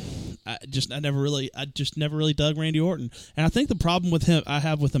 And I just never really dug Randy Orton. And I think the problem I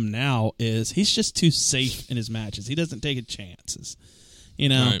have with him now is he's just too safe in his matches. He doesn't take chances.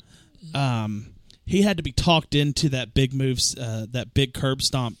 Right. He had to be talked into that big moves, that big curb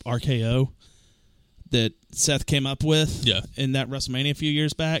stomp RKO that Seth came up with in that WrestleMania a few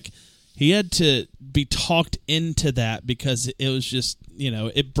years back. He had to be talked into that because it was just,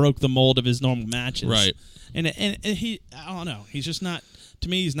 it broke the mold of his normal matches. Right. And he, I don't know, he's just not, to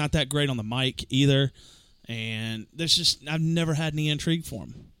me, he's not that great on the mic either. And I've never had any intrigue for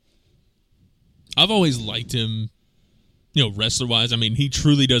him. I've always liked him, wrestler-wise. I mean, he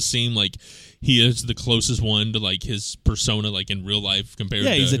truly does seem like he is the closest one to, his persona, in real life compared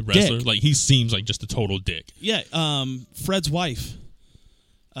to he's a wrestler. dick. He seems like just a total dick. Yeah, Fred's wife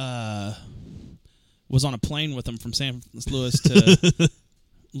was on a plane with him from St. Louis to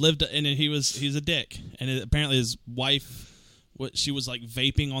lived, and he's a dick. And apparently his wife, she was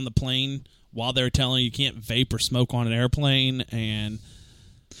vaping on the plane while they were telling you can't vape or smoke on an airplane, and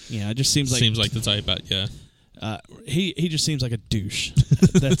it just seems like the type. Yeah. He just seems like a douche.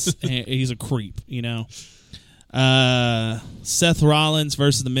 He's a creep, Seth Rollins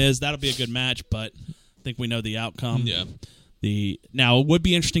versus The Miz. That'll be a good match, but I think we know the outcome. Yeah. Now it would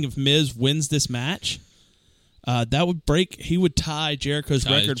be interesting if Miz wins this match. That would he would tie Jericho's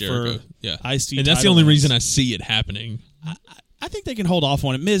record for IC and that's the only reason I see it happening. I think they can hold off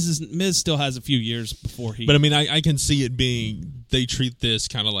on it. Miz still has a few years before he. But I mean, I can see it being, they treat this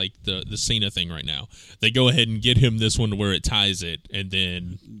kind of like the Cena thing right now. They go ahead and get him this one to where it ties it, and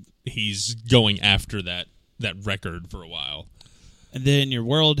then he's going after that record for a while. And then your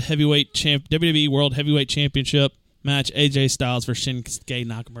WWE World Heavyweight Championship match: AJ Styles versus Shinsuke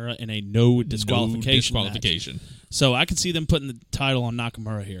Nakamura in a no disqualification match. So I can see them putting the title on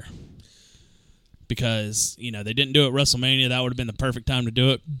Nakamura here. Because, they didn't do it at WrestleMania. That would have been the perfect time to do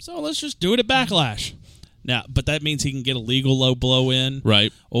it. So let's just do it at Backlash. Now, but that means he can get a legal low blow in.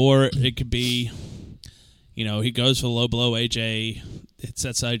 Right. Or it could be, he goes for the low blow, AJ. It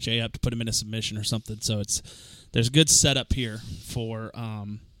sets AJ up to put him in a submission or something. So there's a good setup here for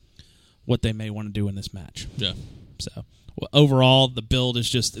what they may want to do in this match. Yeah. So overall, the build is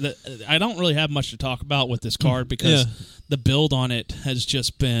just, I don't really have much to talk about with this card because the build on it has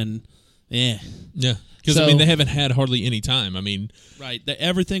just been... Yeah. Because they haven't had hardly any time. I mean, right.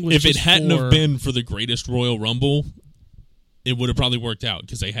 Everything was. If it hadn't have been for the greatest Royal Rumble, it would have probably worked out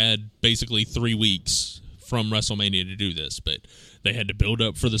because they had basically 3 weeks from WrestleMania to do this. But they had to build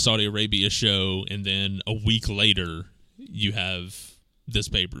up for the Saudi Arabia show, and then a week later, you have this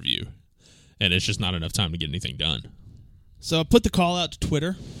pay-per-view, and it's just not enough time to get anything done. So I put the call out to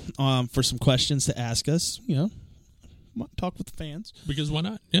Twitter for some questions to ask us. Talk with the fans. Because why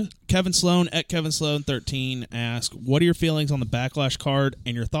not? Yeah. Kevin Sloan at Kevin Sloan 13 asked, "What are your feelings on the Backlash card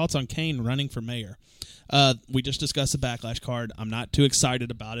and your thoughts on Kane running for mayor?" We just discussed the Backlash card. I'm not too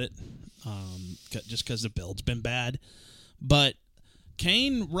excited about it, just because the build's been bad. But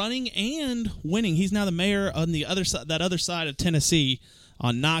Kane running and winning, he's now the mayor on the other side, that other side of Tennessee,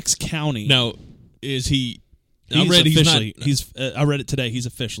 on Knox County. Now, is he? I read it today. He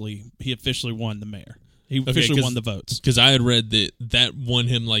officially won the mayor. He officially won the votes. Because I had read that won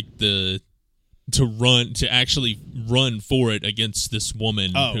him to actually run for it against this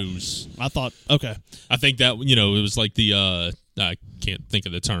woman who's... I thought, okay. I think that, it was like the... I can't think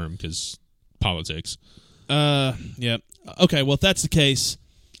of the term because politics. Yeah. Okay, well, if that's the case,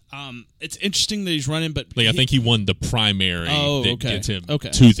 it's interesting that he's running, but... I think he won the primary that gets him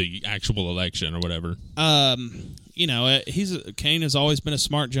to the actual election or whatever. you know, Kane has always been a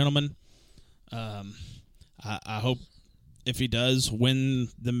smart gentleman. I hope if he does win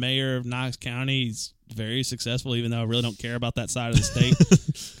the mayor of Knox County, he's very successful, even though I really don't care about that side of the state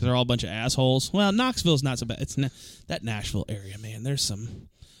because they're all a bunch of assholes. Well, Knoxville's not so bad. It's that Nashville area, man. There's some...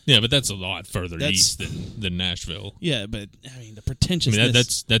 Yeah, but that's a lot further east than Nashville. Yeah, but, I mean, the pretentiousness... I mean,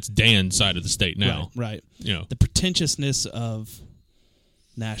 that's Dan's side of the state now. Right. You know. The pretentiousness of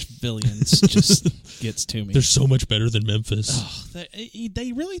Nashvillians just gets to me. They're so much better than Memphis. Oh,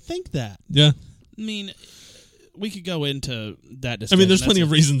 they really think that. Yeah. I mean, we could go into that discussion. I mean, there's plenty of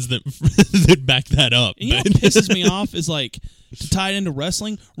reasons that that back that up. And you know what pisses me off is, like, to tie it into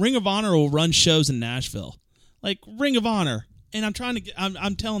wrestling, Ring of Honor will run shows in Nashville. Like, Ring of Honor. And I'm trying to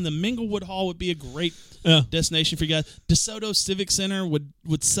I'm telling them Minglewood Hall would be a great destination for you guys. DeSoto Civic Center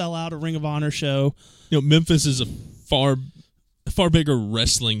would sell out a Ring of Honor show. You know, Memphis is a far bigger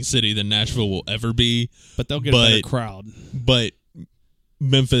wrestling city than Nashville will ever be. But they'll get a better crowd. But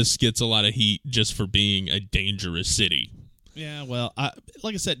Memphis gets a lot of heat just for being a dangerous city. Yeah, well,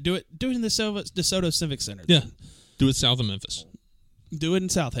 like I said, do it in the DeSoto Civic Center. Yeah, do it south of Memphis. Do it in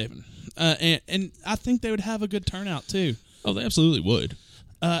South Haven. And I think they would have a good turnout, too. Oh, they absolutely would.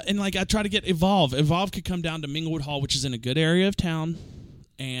 And, like, I try to get Evolve. Evolve could come down to Minglewood Hall, which is in a good area of town,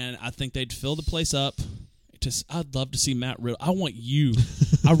 and I think they'd fill the place up. I'd love to see Matt Riddle. I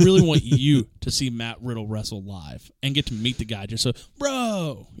really want you to see Matt Riddle wrestle live and get to meet the guy. Just so,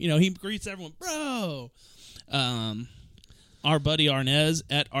 bro, you know, he greets everyone, bro. Our buddy Arnez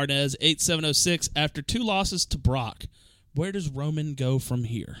at Arnez8706, after 2 losses to Brock, where does Roman go from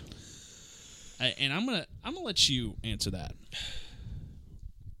here? And I'm gonna let you answer that.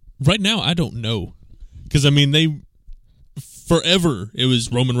 Right now, I don't know, because I mean forever it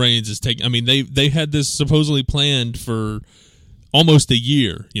was Roman Reigns is taking. I mean they had this supposedly planned for almost a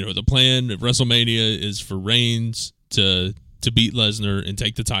year. You know, the plan at WrestleMania is for Reigns to beat Lesnar and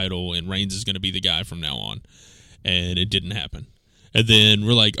take the title, and Reigns is going to be the guy from now on. And it didn't happen. And then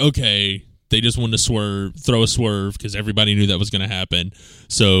we're like, okay, they just wanted to throw a swerve because everybody knew that was going to happen.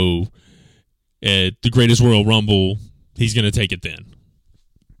 So at the Greatest Royal Rumble, he's going to take it then.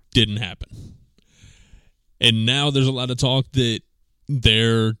 Didn't happen. And now there's a lot of talk that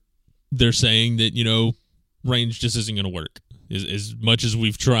they're saying that, you know, Reigns just isn't going to work. As much as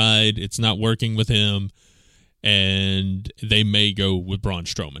we've tried, it's not working with him, and they may go with Braun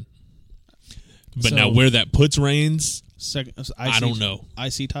Strowman. But now where that puts Reigns, I don't know.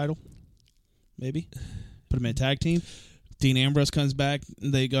 IC title, maybe? Put him in a tag team? Dean Ambrose comes back,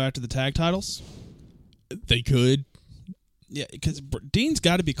 and they go after the tag titles? They could. Yeah, because Dean's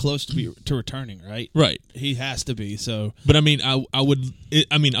got to be close to returning, right? Right. He has to be. So, but I mean, I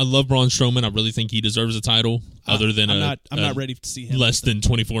love Braun Strowman. I really think he deserves a title. Other than I'm not ready to see him less than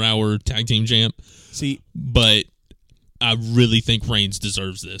 24-hour tag team champ. See, but I really think Reigns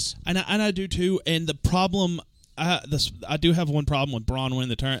deserves this, and I do too. And the problem, I do have one problem with Braun winning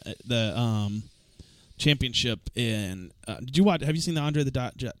the championship. In did you watch? Have you seen the Andre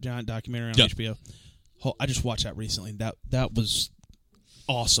the Giant documentary on HBO? I just watched that recently. That was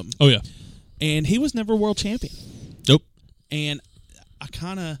awesome. Oh, yeah. And he was never world champion. Nope. And I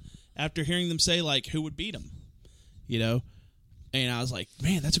kind of, after hearing them say, like, who would beat him, you know, and I was like,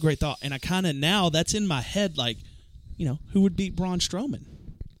 man, that's a great thought. And I kind of, now that's in my head, like, you know, who would beat Braun Strowman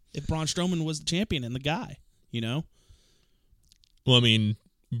if Braun Strowman was the champion and the guy, you know? Well, I mean,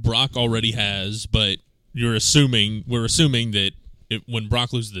 Brock already has, but we're assuming that when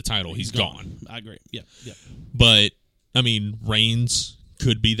Brock loses the title, he's gone. I agree. Yeah. But, I mean, Reigns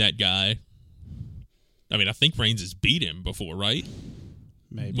could be that guy. I mean, I think Reigns has beat him before, right?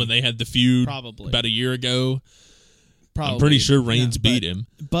 Maybe. When they had the feud about a year ago. Probably. I'm pretty sure Reigns beat him.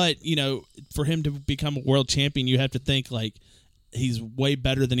 But, you know, for him to become a world champion, you have to think, like, he's way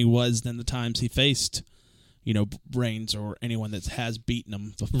better than he was than the times he faced, you know, Reigns or anyone that has beaten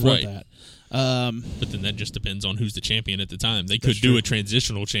him before that. But then that just depends on who's the champion at the time. They could do a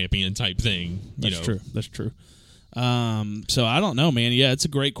transitional champion type thing. That's true. So I don't know, man. Yeah, it's a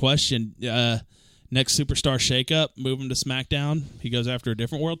great question. Next superstar shakeup, move him to SmackDown. He goes after a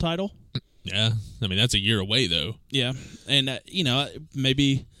different world title. Yeah, I mean that's a year away though. Yeah, and you know,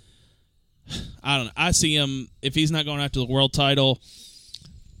 maybe I don't know. I see him if he's not going after the world title.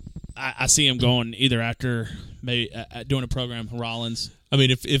 I see him going either after maybe doing a program with Rollins. I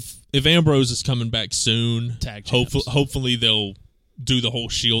mean, if Ambrose is coming back soon, hopefully they'll do the whole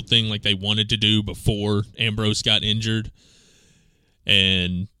Shield thing like they wanted to do before Ambrose got injured,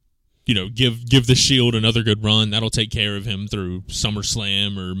 and you know give the Shield another good run. That'll take care of him through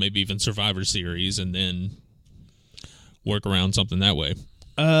SummerSlam or maybe even Survivor Series, and then work around something that way.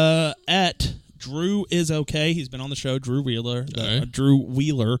 At Drew is okay. He's been on the show. Drew Wheeler. Right. Drew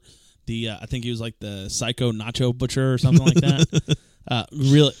Wheeler. I think he was like the Psycho Nacho Butcher or something like that.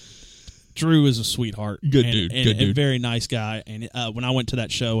 Really, Drew is a sweetheart. Good dude. And very nice guy. And when I went to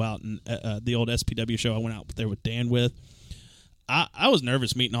that show out in the old SPW show, I went out there with Dan with. I was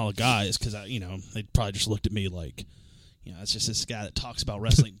nervous meeting all the guys because they probably just looked at me like, it's just this guy that talks about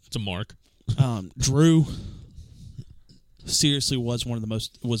wrestling. It's a mark. Drew seriously was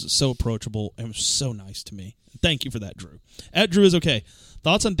was so approachable and was so nice to me. Thank you for that, Drew. Drew is okay.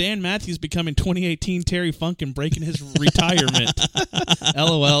 Thoughts on Dan Matthews becoming 2018 Terry Funk and breaking his retirement?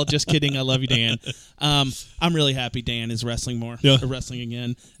 LOL. Just kidding. I love you, Dan. I'm really happy Dan is wrestling more. Yeah. Wrestling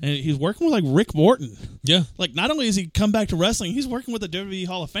again. And he's working with like Rick Morton. Yeah. Like not only has he come back to wrestling, he's working with the WWE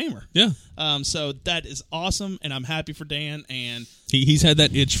Hall of Famer. Yeah. So that is awesome, and I'm happy for Dan. And He's had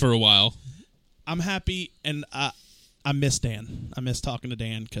that itch for a while. I'm happy, and I miss Dan. I miss talking to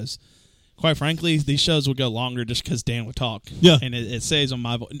Dan because, quite frankly, these shows would go longer just because Dan would talk. Yeah. And it saves on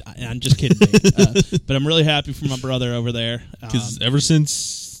my voice. I'm just kidding, Dan. But I'm really happy for my brother over there. Because ever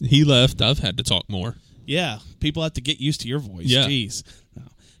since he left, I've had to talk more. Yeah. People have to get used to your voice. Yeah. Jeez. No,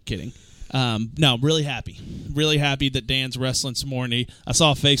 kidding. No, really happy. Really happy that Dan's wrestling some more. And I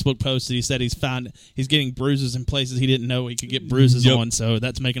saw a Facebook post that he said he's getting bruises in places he didn't know he could get bruises on, so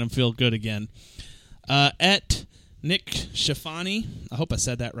that's making him feel good again. At Nick Schifani, I hope I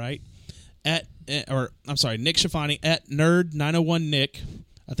said that right. Nick Schifani at Nerd901Nick.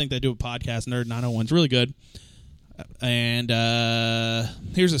 I think they do a podcast. Nerd901 is really good. And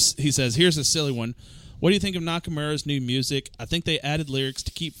he says, here's a silly one. What do you think of Nakamura's new music? I think they added lyrics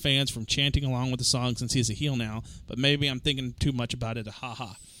to keep fans from chanting along with the song since he's a heel now, but maybe I'm thinking too much about it.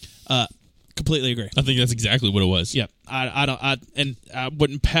 Completely agree. I think that's exactly what it was. Yeah, I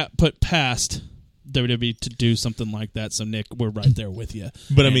wouldn't put past WWE to do something like that. So Nick, we're right there with you.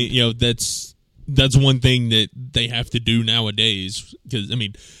 But I mean, that's one thing that they have to do nowadays. Because I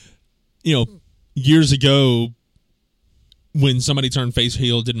mean, years ago, when somebody turned face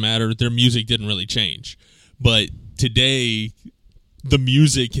heel, it didn't matter. Their music didn't really change. But today, the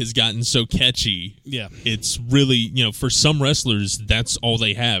music has gotten so catchy. Yeah, it's really for some wrestlers, that's all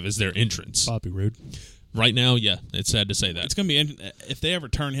they have is their entrance. Bobby Roode. Right now, yeah, it's sad to say that. It's going to be if they ever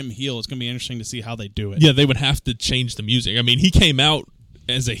turn him heel, it's going to be interesting to see how they do it. Yeah, they would have to change the music. I mean, he came out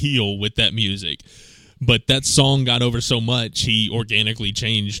as a heel with that music, but that song got over so much, he organically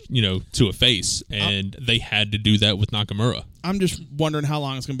changed, to a face, and they had to do that with Nakamura. I'm just wondering how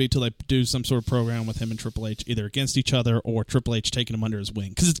long it's going to be till they do some sort of program with him and Triple H, either against each other or Triple H taking him under his wing,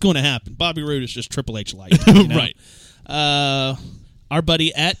 because it's going to happen. Bobby Roode is just Triple H light, right? Our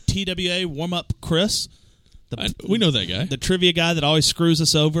buddy at TWA Warm Up Chris. We know that guy. The trivia guy that always screws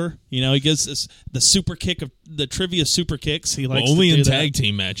us over. He gives us the super kick of the trivia super kicks. He likes only to do in that. tag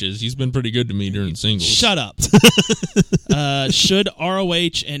team matches. He's been pretty good to me during singles. Shut up. Should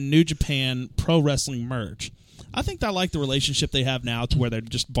ROH and New Japan Pro Wrestling merge? I think I like the relationship they have now to where they're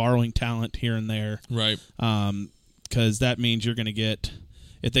just borrowing talent here and there. Right. Because that means you're going to get,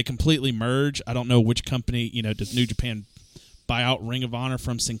 if they completely merge, I don't know which company, does New Japan buy out Ring of Honor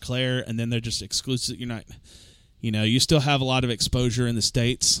from Sinclair, and then they're just exclusive. You're not, you still have a lot of exposure in the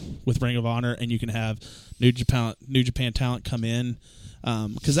States with Ring of Honor, and you can have New Japan talent come in,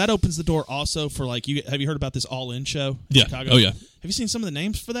 because that opens the door also for have you heard about this All In show in Chicago? Oh yeah. Have you seen some of the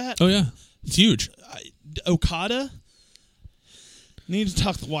names for that? Oh yeah, it's huge. Okada. Need to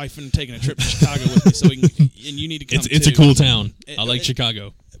talk to the wife and taking a trip to Chicago with me, so we can. And you need to come. It's a cool town. I like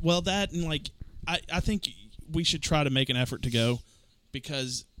Chicago. Well, that and I think we should try to make an effort to go,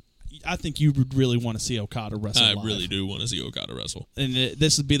 because I think you would really want to see Okada wrestle. I live. really do want to see Okada wrestle, and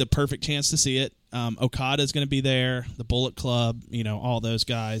this would be the perfect chance to see it. Okada is going to be there, the Bullet Club, all those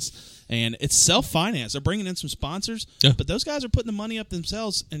guys, and it's self-financed. They're bringing in some sponsors, but those guys are putting the money up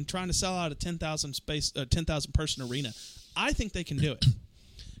themselves and trying to sell out a 10,000 person arena. I think they can do it.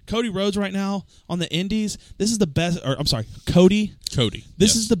 Cody Rhodes right now on the Indies. This is the best. Or I'm sorry, Cody.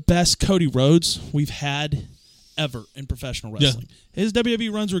 This is the best Cody Rhodes we've had ever in professional wrestling. Yeah. His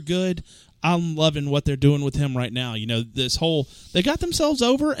WWE runs were good. I'm loving what they're doing with him right now. This whole, they got themselves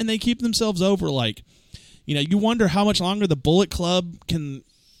over and they keep themselves over. You wonder how much longer the Bullet Club can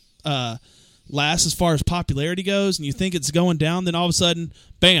last as far as popularity goes, and you think it's going down, then all of a sudden,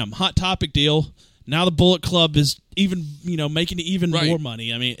 bam, Hot Topic deal. Now the Bullet Club is even, making even more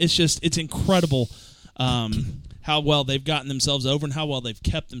money. I mean, it's incredible how well they've gotten themselves over and how well they've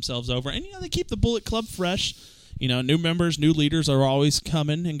kept themselves over. And, they keep the Bullet Club fresh. New members, new leaders are always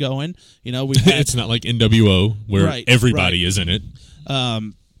coming and going. It's not like NWO where everybody is in it.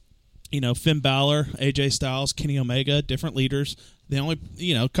 Finn Balor, AJ Styles, Kenny Omega, different leaders. The only,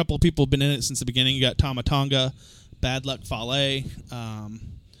 a couple of people have been in it since the beginning. You got Tama Tonga, Bad Luck Fale,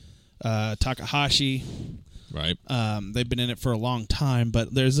 Takahashi. Right. They've been in it for a long time,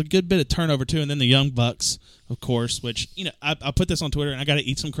 but there's a good bit of turnover too. And then the Young Bucks, of course, which I put this on Twitter, and I got to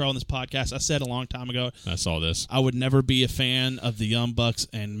eat some crow on this podcast. I said a long time ago, I saw this. I would never be a fan of the Young Bucks,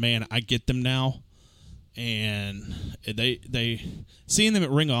 and man, I get them now. And they seeing them at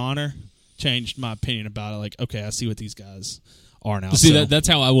Ring of Honor changed my opinion about it. Like, okay, I see what these guys are now. See, that's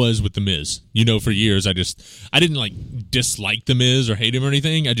how I was with The Miz. For years I didn't like dislike The Miz or hate him or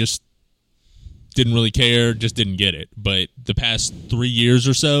anything. I just didn't really care, just didn't get it. But the past 3 years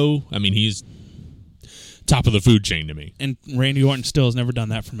or so, I mean, he's top of the food chain to me. And Randy Orton still has never done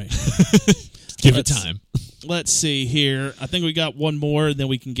that for me. Give it time. Let's see here. I think we got one more, and then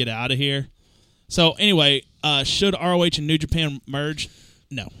we can get out of here. So anyway, should ROH and New Japan merge?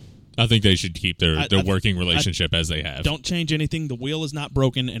 No. I think they should keep their working relationship as they have. Don't change anything. The wheel is not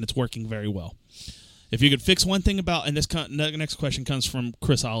broken, and it's working very well. If you could fix one thing about, and this next question comes from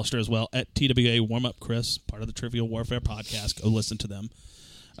Chris Hollister as well, at TWA Warm Up Chris, part of the Trivial Warfare podcast. Go listen to them.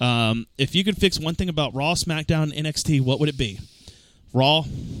 If you could fix one thing about Raw, SmackDown, and NXT, what would it be? Raw,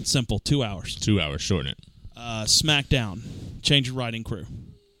 simple, 2 hours. 2 hours, shorten it. SmackDown, change your writing crew.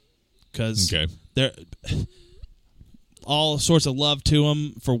 Because they're all sorts of love to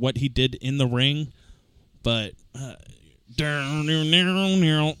him for what he did in the ring, but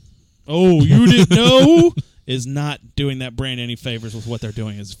oh, you didn't know is not doing that brand any favors with what they're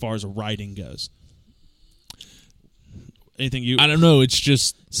doing as far as writing goes. Anything you? I don't know. It's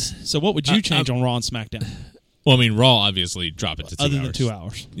just so. What would you change on Raw and SmackDown? Well, I mean, Raw obviously drop it to 2 hours. Other than 2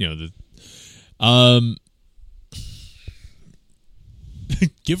 hours,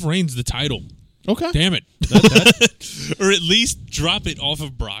 give Reigns the title. Okay, damn it, or at least drop it off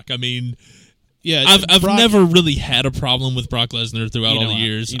of Brock. I mean. Yeah, I've never really had a problem with Brock Lesnar throughout all the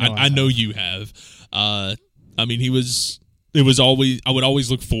years. I know you have. I mean, it was always. I would always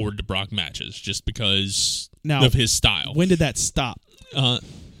look forward to Brock matches just because of his style. When did that stop?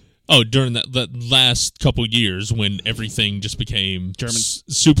 During that last couple years when everything just became German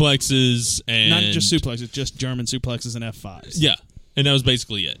suplexes and not just suplexes, just German suplexes and F5s. Yeah, and that was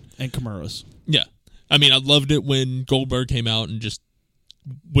basically it. And Kimuras. Yeah, I mean, I loved it when Goldberg came out and just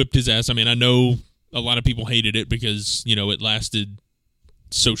whipped his ass. I mean, I know a lot of people hated it because, it lasted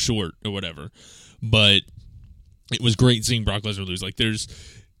so short or whatever. But it was great seeing Brock Lesnar lose. Like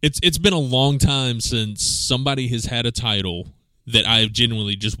it's been a long time since somebody has had a title that I have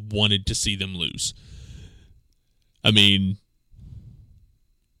genuinely just wanted to see them lose. I mean,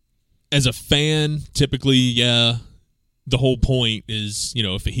 as a fan, typically, the whole point is,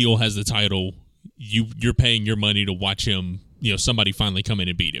 if a heel has the title, you're paying your money to watch him, somebody finally come in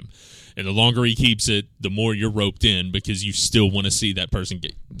and beat him. And the longer he keeps it, the more you're roped in because you still want to see that person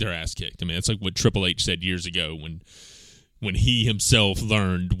get their ass kicked. I mean, it's like what Triple H said years ago when he himself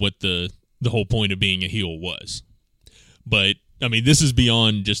learned what the whole point of being a heel was. But, I mean, this is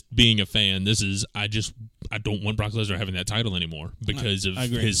beyond just being a fan. This is, I don't want Brock Lesnar having that title anymore because of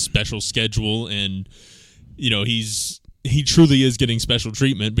his special schedule. And, he truly is getting special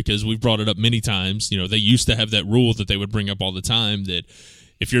treatment because we've brought it up many times. They used to have that rule that they would bring up all the time that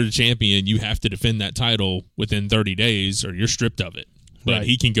if you're the champion, you have to defend that title within 30 days or you're stripped of it. But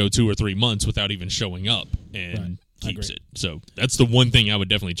he can go 2 or 3 months without even showing up and keeps it. So that's the one thing I would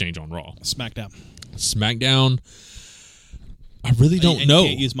definitely change on Raw. SmackDown, I really don't know. You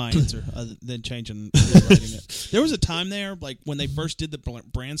can't use my answer other than changing writing it. There was a time there, like when they first did the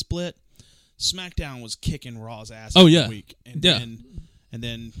brand split, SmackDown was kicking Raw's ass every week. And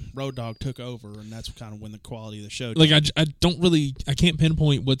then Road Dogg took over, and that's kind of when the quality of the show changed. I can't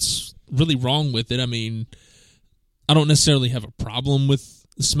pinpoint what's really wrong with it. I mean, I don't necessarily have a problem with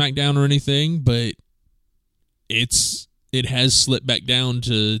SmackDown or anything, but it has slipped back down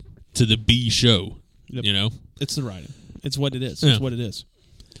to the B show, It's the writing. It's what it is. It's what it is.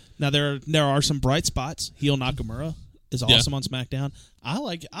 Now, there are some bright spots. Heel Nakamura is awesome on SmackDown. I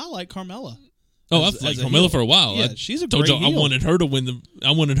like Carmella. I've liked Carmella for a while. Yeah, she's a great heel. I wanted her to win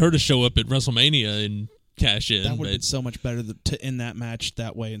I wanted her to show up at WrestleMania and cash in. That would have been so much better to end that match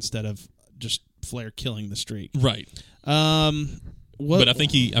that way instead of just Flair killing the streak. Right. But I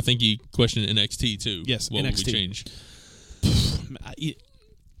think he questioned NXT too. Yes, what NXT. Would we change? I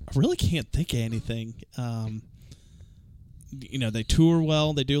really can't think of anything. They tour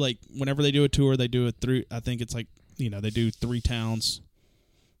well. They do whenever they do a tour, they do it through. I think it's they do 3 towns.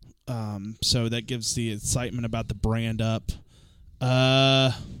 So that gives the excitement about the brand up.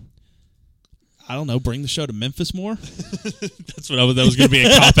 I don't know. Bring the show to Memphis more. That was going to be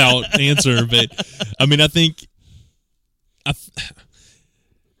a cop out answer, but I mean, I think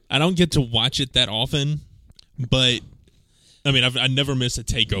I don't get to watch it that often, but I mean, I never miss a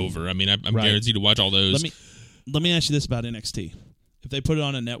takeover. I mean, I'm Right. guaranteed to watch all those. Let me ask you this about NXT. If they put it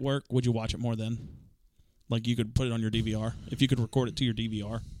on a network, would you watch it more then? Like you could put it on your DVR? If you could record it to your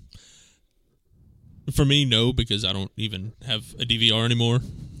DVR? For me, no, because I don't even have a DVR anymore.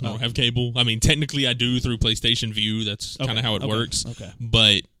 I don't have cable. I mean, technically I do through PlayStation View. That's kind of how it works. Okay.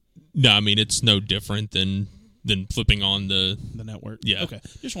 But no, I mean, it's no different than flipping on the network. Yeah. Okay.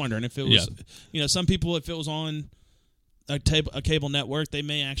 Just wondering if it was, some people, if it was on a cable network, they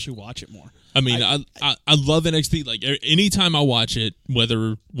may actually watch it more. I mean, I love NXT. Like anytime I watch it,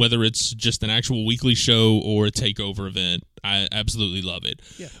 whether it's just an actual weekly show or a takeover event, I absolutely love it.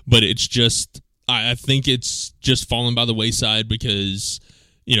 Yeah. But it's just, I think it's just fallen by the wayside because,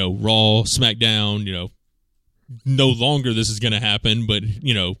 Raw, SmackDown, no longer this is going to happen, but,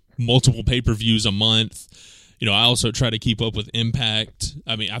 multiple pay-per-views a month. I also try to keep up with Impact.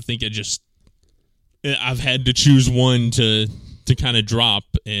 I mean, I think I've had to choose one to kind of drop,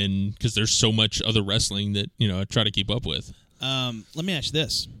 and because there's so much other wrestling that I try to keep up with. Let me ask you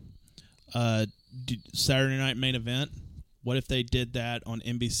this: Saturday Night Main Event. What if they did that on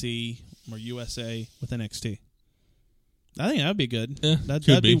NBC or USA with NXT? I think that would be good. Yeah,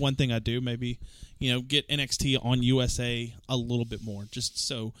 that'd be one thing I'd do. Maybe get NXT on USA a little bit more, just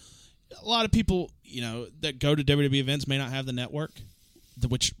so a lot of people that go to WWE events may not have the network,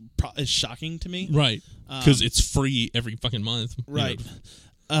 which is shocking to me. Right. Because it's free every fucking month. Right.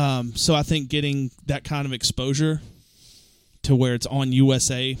 So I think getting that kind of exposure to where it's on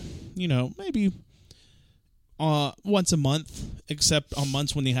USA, maybe once a month, except on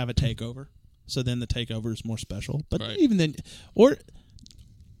months when they have a takeover. So then the takeover is more special. But even then, or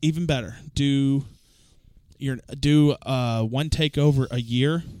even better, do one takeover a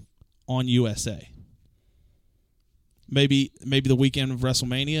year on USA. Maybe the weekend of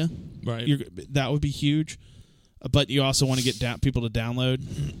WrestleMania, right? That would be huge. But you also want to get people to download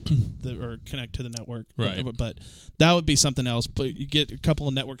or connect to the network, right? But that would be something else. But you get a couple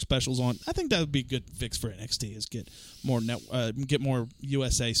of network specials on. I think that would be a good fix for NXT. Is get more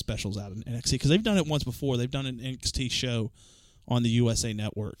USA specials out in NXT because they've done it once before. They've done an NXT show on the USA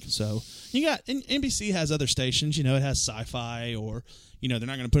Network. So you got NBC has other stations. It has Sci-Fi or they're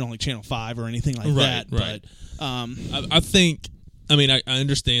not going to put on like Channel 5 or anything like that. Right. But I think. I mean, I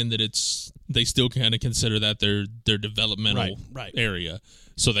understand that they still kind of consider that their developmental area,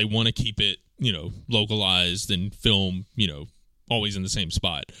 so they want to keep it localized and film always in the same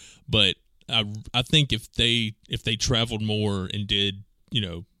spot. But I think if they traveled more and did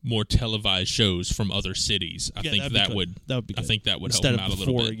more televised shows from other cities, I think that would be good. I think that would help them out a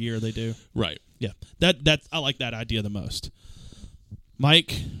little bit. Instead of 4 a year, they do. Right. Yeah. That I like that idea the most.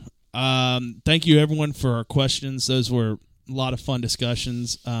 Mike, thank you everyone for our questions. Those were a lot of fun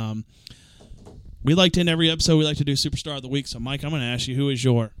discussions. We like to end every episode. We like to do Superstar of the Week. So, Mike, I'm going to ask you, who is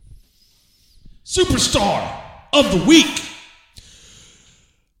your Superstar of the Week?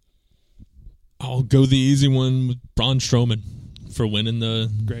 I'll go the easy one with Braun Strowman for winning the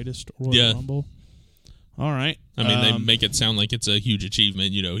greatest Royal Rumble. All right. I mean, they make it sound like it's a huge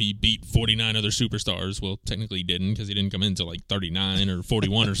achievement. He beat 49 other superstars. Well, technically he didn't because he didn't come in until like 39 or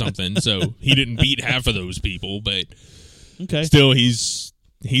 41 or something. So he didn't beat half of those people, but still he's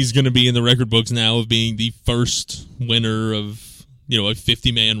going to be in the record books now of being the first winner of a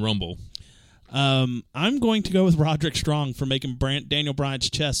 50-man Rumble. I'm going to go with Roderick Strong for making Daniel Bryan's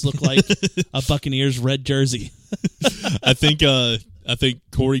chest look like a Buccaneers red jersey. I think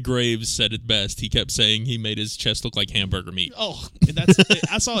Corey Graves said it best. He kept saying he made his chest look like hamburger meat. Oh,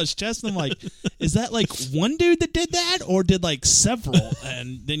 I saw his chest and I'm like, is that like one dude that did that or did like several?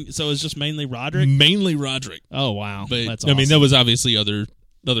 And then so it's just mainly Roderick? Mainly Roderick. Oh, wow. But that's awesome. I mean, there was obviously other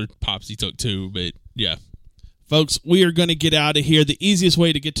pops he took too, but yeah. Folks, we are going to get out of here. The easiest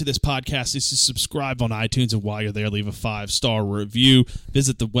way to get to this podcast is to subscribe on iTunes, and while you're there, leave a 5-star review.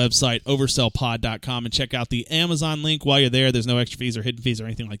 Visit the website, oversellpod.com, and check out the Amazon link. While you're there, there's no extra fees or hidden fees or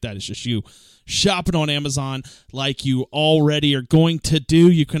anything like that. It's just you shopping on Amazon like you already are going to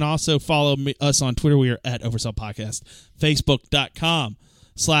do. You can also follow us on Twitter. We are at Oversell Podcast.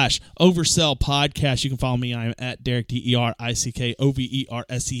 Facebook.com/Oversell Podcast. You can follow me. I am at Derek,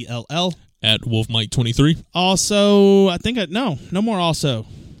 DERICKOVERSELL. At WolfMike23. Also, I think no more also.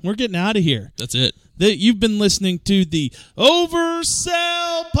 We're getting out of here. That's it. You've been listening to the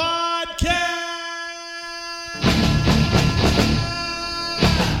Oversell Podcast.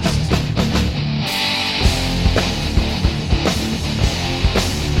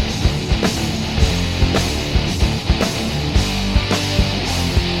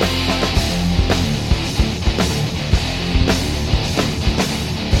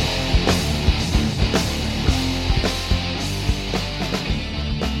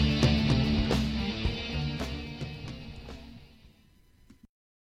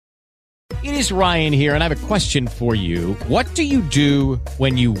 It is Ryan here, and I have a question for you. What do you do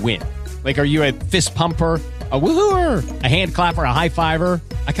when you win? Like, are you a fist pumper, a woohooer, a hand clapper, a high fiver?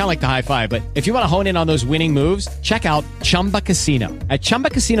 I kind of like the high five, but if you want to hone in on those winning moves, check out Chumba Casino. At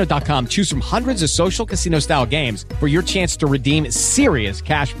ChumbaCasino.com, choose from hundreds of social casino-style games for your chance to redeem serious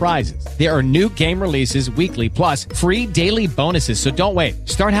cash prizes. There are new game releases weekly, plus free daily bonuses. So don't wait.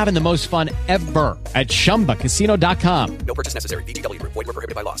 Start having the most fun ever at ChumbaCasino.com. No purchase necessary. VGW Group. Void where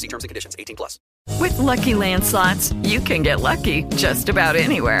prohibited by law. See terms and conditions. 18+. With Lucky Land Slots, you can get lucky just about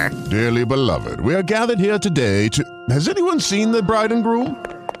anywhere. Dearly beloved, we are gathered here today to... Has anyone seen the bride and groom?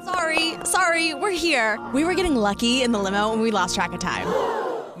 Sorry, we're here. We were getting lucky in the limo and we lost track of time.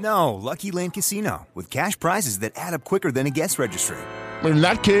 No, Lucky Land Casino, with cash prizes that add up quicker than a guest registry. In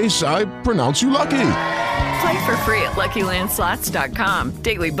that case, I pronounce you lucky. Play for free at LuckyLandSlots.com.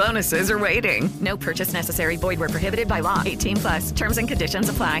 Daily bonuses are waiting. No purchase necessary. Void where prohibited by law. 18+. Terms and conditions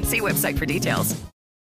apply. See website for details.